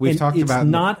on. We've talked about it's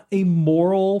not a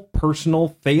moral,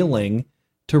 personal failing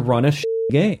to run a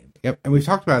game. Yep, and we've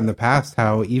talked about in the past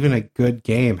how even a good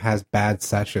game has bad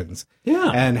sessions.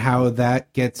 Yeah. And how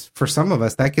that gets, for some of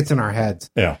us, that gets in our heads.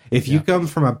 Yeah. If you come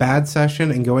from a bad session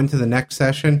and go into the next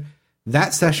session,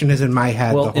 that session is in my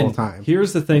head the whole time.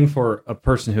 Here's the thing for a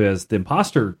person who has the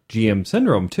imposter GM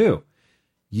syndrome, too.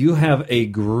 You have a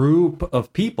group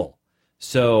of people.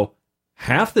 So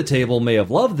half the table may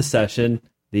have loved the session,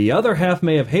 the other half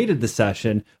may have hated the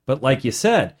session, but like you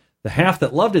said, the half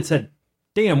that loved it said,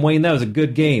 damn, Wayne, that was a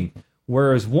good game.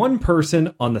 Whereas one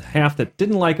person on the half that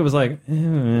didn't like it was like,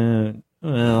 well,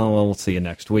 we'll see you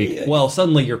next week. Yeah. Well,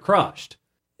 suddenly you're crushed.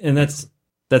 And that's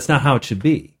not how it should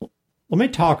be. Let me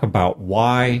talk about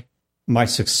why my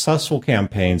successful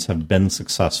campaigns have been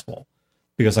successful.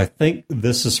 Because I think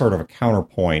this is sort of a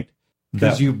counterpoint.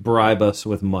 Because you bribe us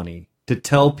with money to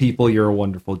tell people you're a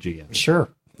wonderful GM. Sure.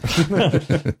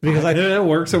 Because it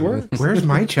works, it works. Where's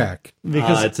my check?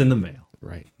 Because it's in the mail.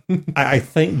 Right. I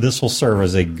think this will serve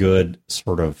as a good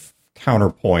sort of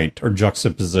counterpoint or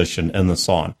juxtaposition in the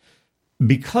song.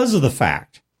 Because of the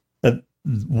fact that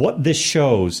what this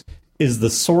shows is the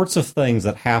sorts of things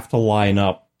that have to line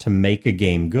up to make a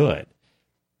game good.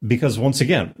 Because once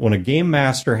again, when a game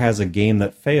master has a game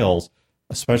that fails,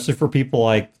 especially for people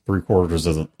like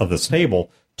 3/4 of this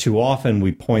table, too often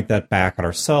we point that back at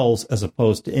ourselves as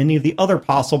opposed to any of the other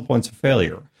possible points of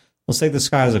failure. Let's take the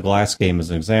Sky is a Glass game as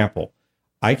an example.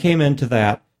 I came into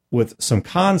that with some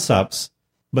concepts,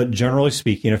 but generally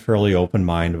speaking, a fairly open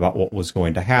mind about what was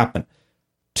going to happen.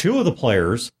 Two of the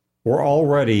players were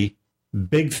already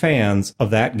big fans of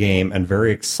that game and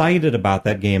very excited about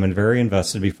that game and very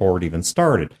invested before it even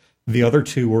started. The other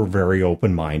two were very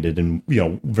open-minded and,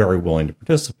 very willing to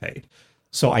participate.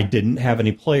 So I didn't have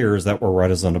any players that were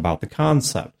reticent about the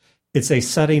concept. It's a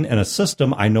setting and a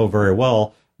system I know very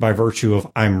well by virtue of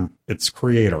I'm its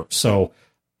creator. So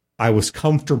I was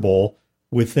comfortable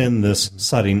within this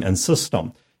setting and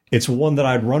system. It's one that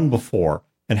I'd run before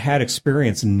and had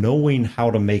experience knowing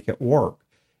how to make it work.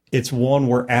 It's one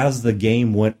where as the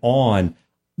game went on,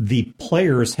 the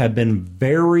players have been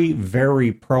very,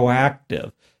 very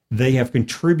proactive. They have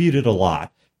contributed a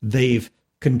lot. They've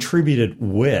contributed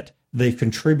wit. They've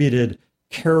contributed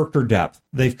character depth.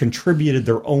 They've contributed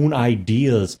their own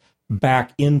ideas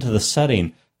back into the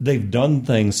setting. they've done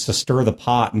things to stir the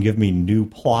pot and give me new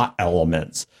plot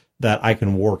elements that I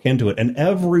can work into it. And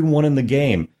everyone in the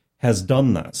game has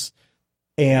done this.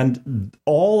 And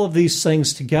all of these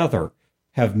things together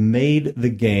have made the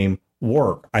game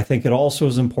work. I think it also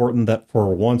is important that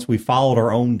for once we followed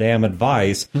our own damn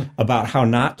advice about how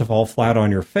not to fall flat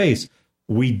on your face.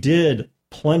 We did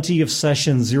plenty of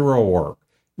session 0 work.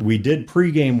 We did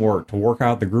pregame work to work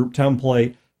out the group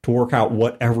template, to work out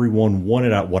what everyone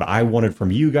wanted, what I wanted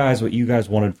from you guys, what you guys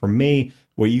wanted from me,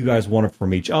 what you guys wanted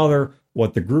from each other,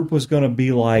 what the group was going to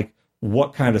be like,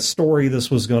 what kind of story this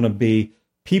was going to be.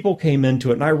 People came into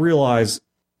it, and I realize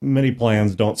many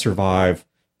plans don't survive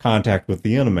contact with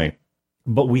the enemy,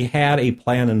 but we had a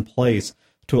plan in place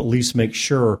to at least make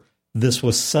sure this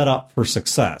was set up for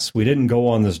success. We didn't go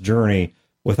on this journey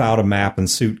without a map and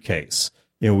suitcase.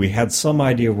 We had some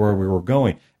idea where we were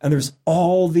going. And there's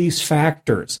all these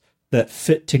factors that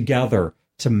fit together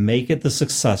to make it the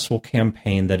successful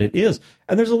campaign that it is.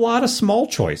 And there's a lot of small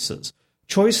choices.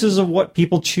 Choices of what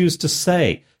people choose to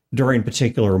say during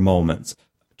particular moments.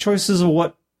 Choices of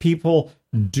what people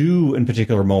do in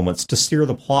particular moments to steer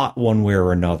the plot one way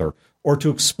or another, or to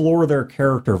explore their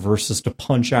character versus to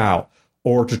punch out,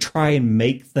 or to try and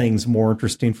make things more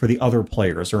interesting for the other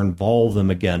players or involve them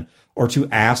again, or to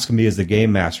ask me as the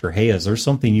game master, hey, is there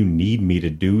something you need me to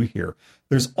do here?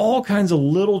 There's all kinds of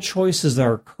little choices that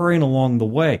are occurring along the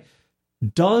way.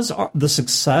 Does the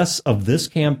success of this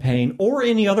campaign or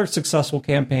any other successful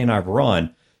campaign I've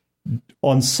run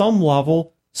on some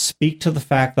level speak to the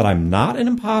fact that I'm not an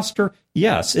imposter?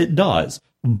 Yes, it does.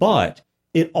 But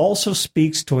it also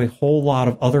speaks to a whole lot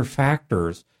of other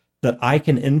factors that I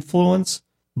can influence,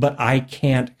 but I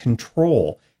can't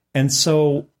control. And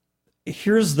so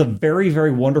here's the very,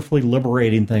 very wonderfully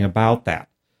liberating thing about that.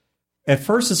 At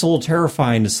first, it's a little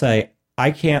terrifying to say,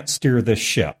 I can't steer this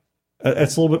ship.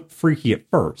 It's a little bit freaky at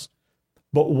first.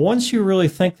 But once you really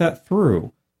think that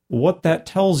through, what that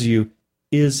tells you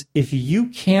is if you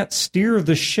can't steer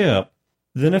the ship,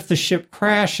 then if the ship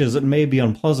crashes, it may be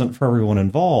unpleasant for everyone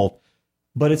involved,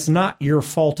 but it's not your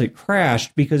fault it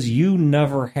crashed because you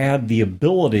never had the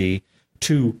ability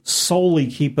to solely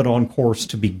keep it on course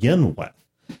to begin with.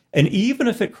 And even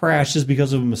if it crashes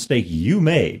because of a mistake you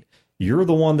made, you're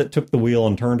the one that took the wheel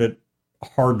and turned it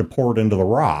hard to port into the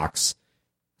rocks.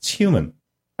 It's human.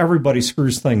 Everybody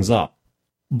screws things up.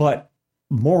 But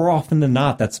more often than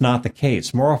not, that's not the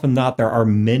case. More often than not, there are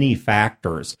many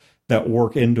factors that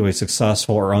work into a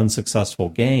successful or unsuccessful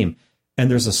game. And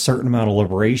there's a certain amount of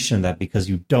liberation in that because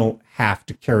you don't have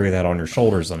to carry that on your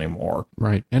shoulders anymore.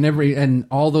 Right. And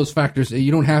all those factors,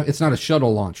 you don't have, it's not a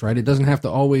shuttle launch, right? It doesn't have to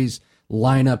always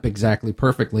line up exactly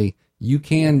perfectly. You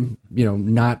can,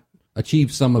 not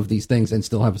achieve some of these things and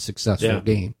still have a successful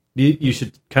game. You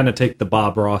should kind of take the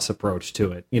Bob Ross approach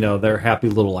to it. They're happy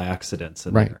little accidents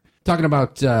in there. Talking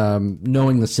about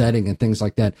knowing the setting and things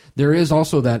like that, there is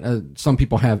also that some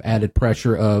people have added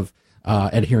pressure of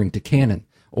adhering to canon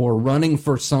or running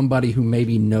for somebody who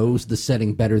maybe knows the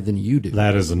setting better than you do.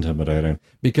 That is intimidating.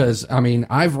 Because,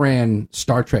 I've ran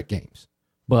Star Trek games,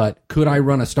 but could I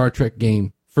run a Star Trek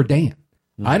game for Dan?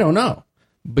 I don't know,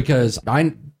 because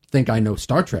I think I know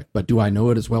Star Trek, but do I know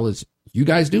it as well as you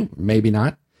guys do? Maybe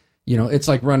not. It's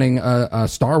like running a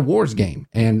Star Wars game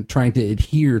and trying to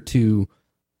adhere to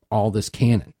all this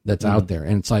canon that's out there.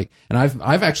 And it's like, and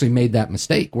I've actually made that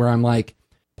mistake where I'm like,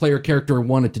 player character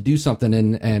wanted to do something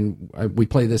and we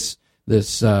play this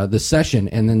session,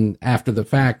 and then after the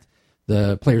fact,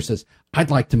 the player says,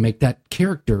 I'd like to make that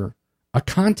character a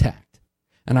contact.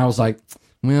 And I was like,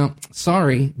 well,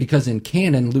 sorry, because in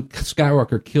canon, Luke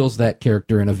Skywalker kills that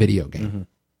character in a video game.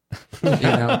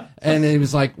 And it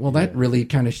was like, well, that really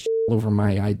kind of over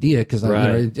my idea, because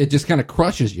it just kind of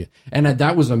crushes you. And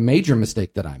that was a major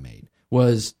mistake that I made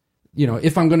was,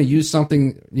 if I'm going to use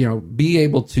something, be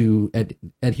able to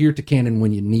adhere to canon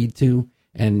when you need to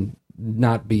and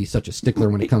not be such a stickler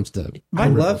when it comes to... I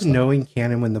love knowing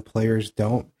canon when the players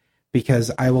don't,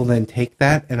 because I will then take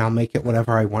that and I'll make it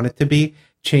whatever I want it to be,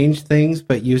 change things,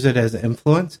 but use it as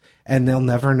influence, and they'll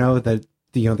never know that,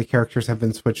 the characters have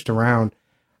been switched around.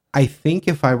 I think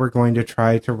if I were going to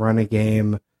try to run a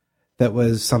game that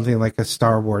was something like a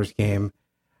Star Wars game,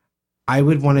 I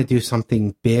would want to do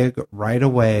something big right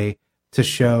away to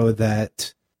show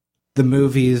that the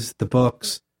movies, the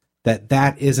books,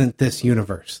 that isn't this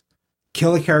universe.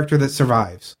 Kill a character that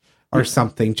survives or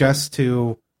something, just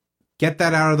to get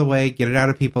that out of the way, get it out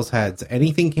of people's heads.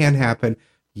 Anything can happen.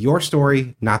 Your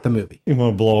story, not the movie. You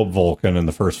want to blow up Vulcan in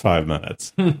the first 5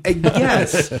 minutes.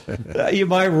 Yes.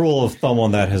 My rule of thumb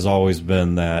on that has always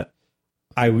been that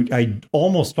I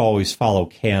almost always follow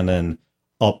canon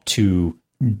up to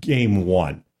game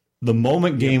 1. The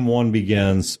moment game one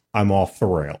begins, I'm off the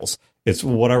rails. It's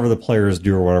whatever the players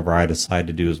do or whatever I decide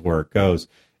to do is where it goes.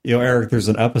 You know, Eric, there's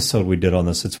an episode we did on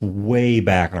this. It's way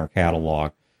back in our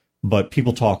catalog, but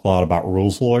people talk a lot about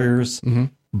rules lawyers. Mm-hmm.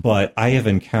 But I have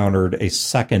encountered a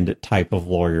second type of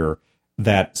lawyer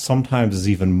that sometimes is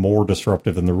even more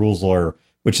disruptive than the rules lawyer,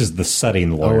 which is the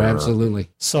setting lawyer. Oh, absolutely.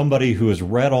 Somebody who has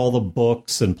read all the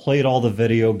books and played all the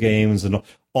video games and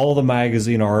all the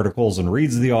magazine articles and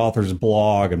reads the author's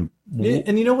blog. And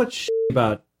you know what's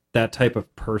about that type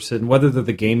of person, whether they're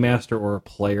the game master or a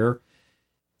player,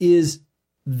 is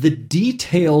the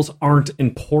details aren't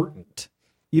important.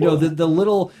 You know, the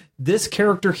little, this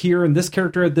character here and this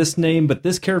character had this name, but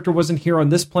this character wasn't here on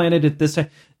this planet at this time.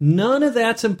 None of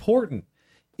that's important.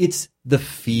 It's the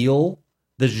feel,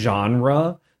 the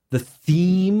genre, the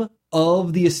theme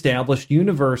of the established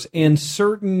universe, and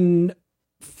certain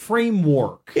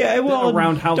framework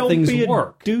around how things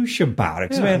work. Douche about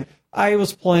it. Yeah. Man, I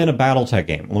was playing a BattleTech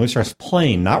game. Let me start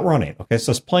playing, not running. Okay,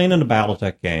 so I was playing in a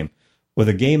BattleTech game with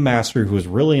a game master who was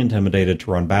really intimidated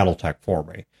to run BattleTech for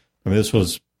me. I mean, this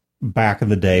was back in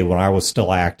the day when I was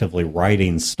still actively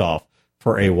writing stuff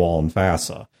for AWOL and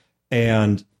FASA.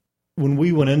 And when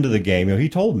we went into the game, you know, he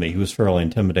told me he was fairly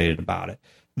intimidated about it.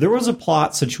 There was a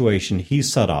plot situation he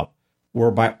set up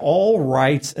where by all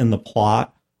rights in the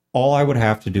plot, all I would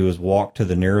have to do is walk to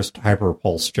the nearest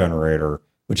hyperpulse generator,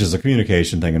 which is a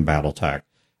communication thing in BattleTech,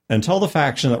 and tell the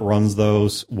faction that runs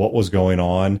those what was going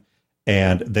on,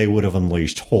 and they would have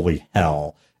unleashed holy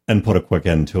hell and put a quick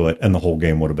end to it, and the whole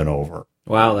game would have been over.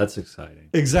 Wow, that's exciting.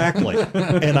 Exactly.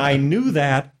 And I knew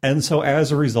that, and so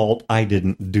as a result, I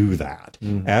didn't do that.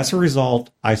 Mm-hmm. As a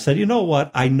result, I said, you know what?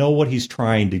 I know what he's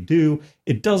trying to do.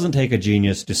 It doesn't take a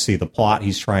genius to see the plot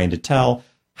he's trying to tell.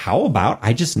 How about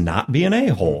I just not be an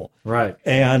a-hole? Right.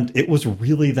 And it was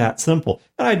really that simple.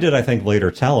 And I did, I think,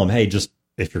 later tell him, hey, just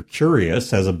if you're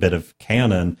curious, as a bit of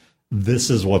canon, this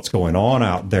is what's going on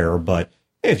out there, but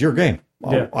hey, it's your game.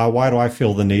 Yeah. Why do I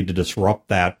feel the need to disrupt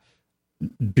that?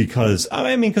 Because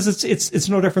it's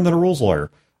no different than a rules lawyer.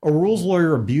 A rules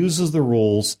lawyer abuses the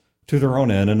rules to their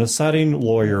own end, and a setting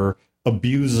lawyer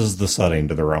abuses the setting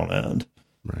to their own end.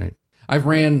 Right. I've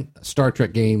ran Star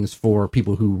Trek games for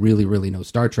people who really, really know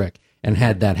Star Trek and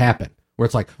had that happen, where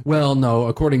it's like, well, no,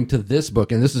 according to this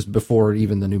book, and this is before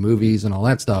even the new movies and all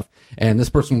that stuff, and this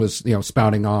person was, you know,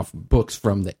 spouting off books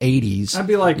from the 80s. I'd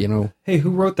be like, you know, hey,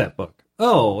 who wrote that book?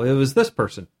 Oh, it was this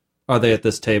person. Are they at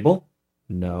this table?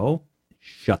 No.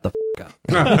 Shut the f*** up.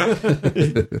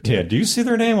 Yeah, do you see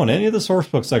their name on any of the source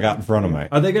books I got in front of me?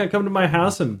 Are they going to come to my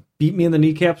house and beat me in the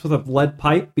kneecaps with a lead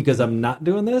pipe because I'm not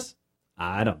doing this?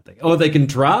 I don't think. Oh, they can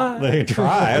try. They can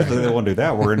try. If they want to do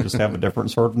that, we're going to just have a different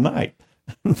sort of night.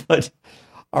 But,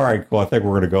 all right, cool. I think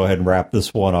we're going to go ahead and wrap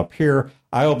this one up here.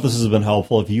 I hope this has been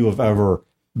helpful. If you have ever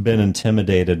been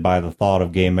intimidated by the thought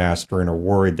of game mastering or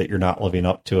worried that you're not living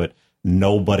up to it,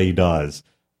 nobody does.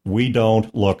 We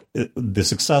don't. Look, the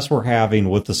success we're having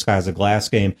with the Skies of Glass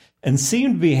game and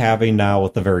seem to be having now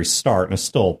with the very start, and it's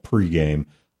still pre-game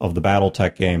of the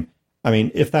BattleTech game. I mean,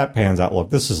 if that pans out,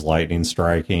 look, this is lightning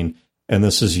striking, and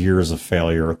this is years of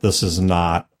failure. This is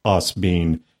not us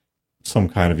being some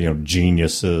kind of, you know,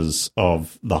 geniuses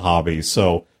of the hobby.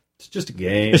 So it's just a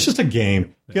game. It's just a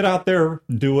game. Get out there,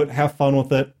 do it, have fun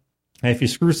with it. And if you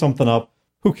screw something up,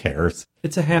 who cares?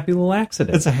 It's a happy little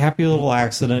accident. It's a happy little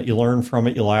accident. You learn from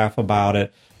it. You laugh about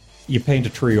it. You paint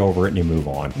a tree over it and you move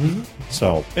on. Mm-hmm.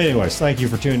 So, anyways, thank you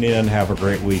for tuning in. Have a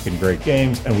great week and great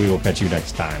games, and we will catch you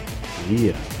next time.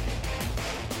 Yeah.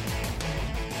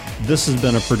 This has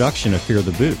been a production of Fear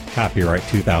the Boot. Copyright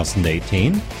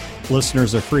 2018.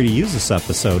 Listeners are free to use this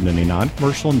episode in any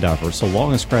non-commercial endeavor so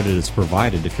long as credit is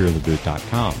provided to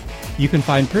feartheboot.com. You can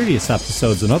find previous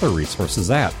episodes and other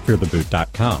resources at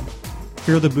feartheboot.com.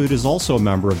 Fear the Boot is also a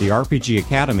member of the RPG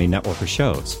Academy network of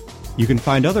shows. You can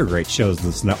find other great shows in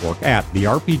this network at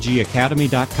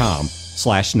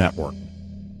therpgacademy.com/network.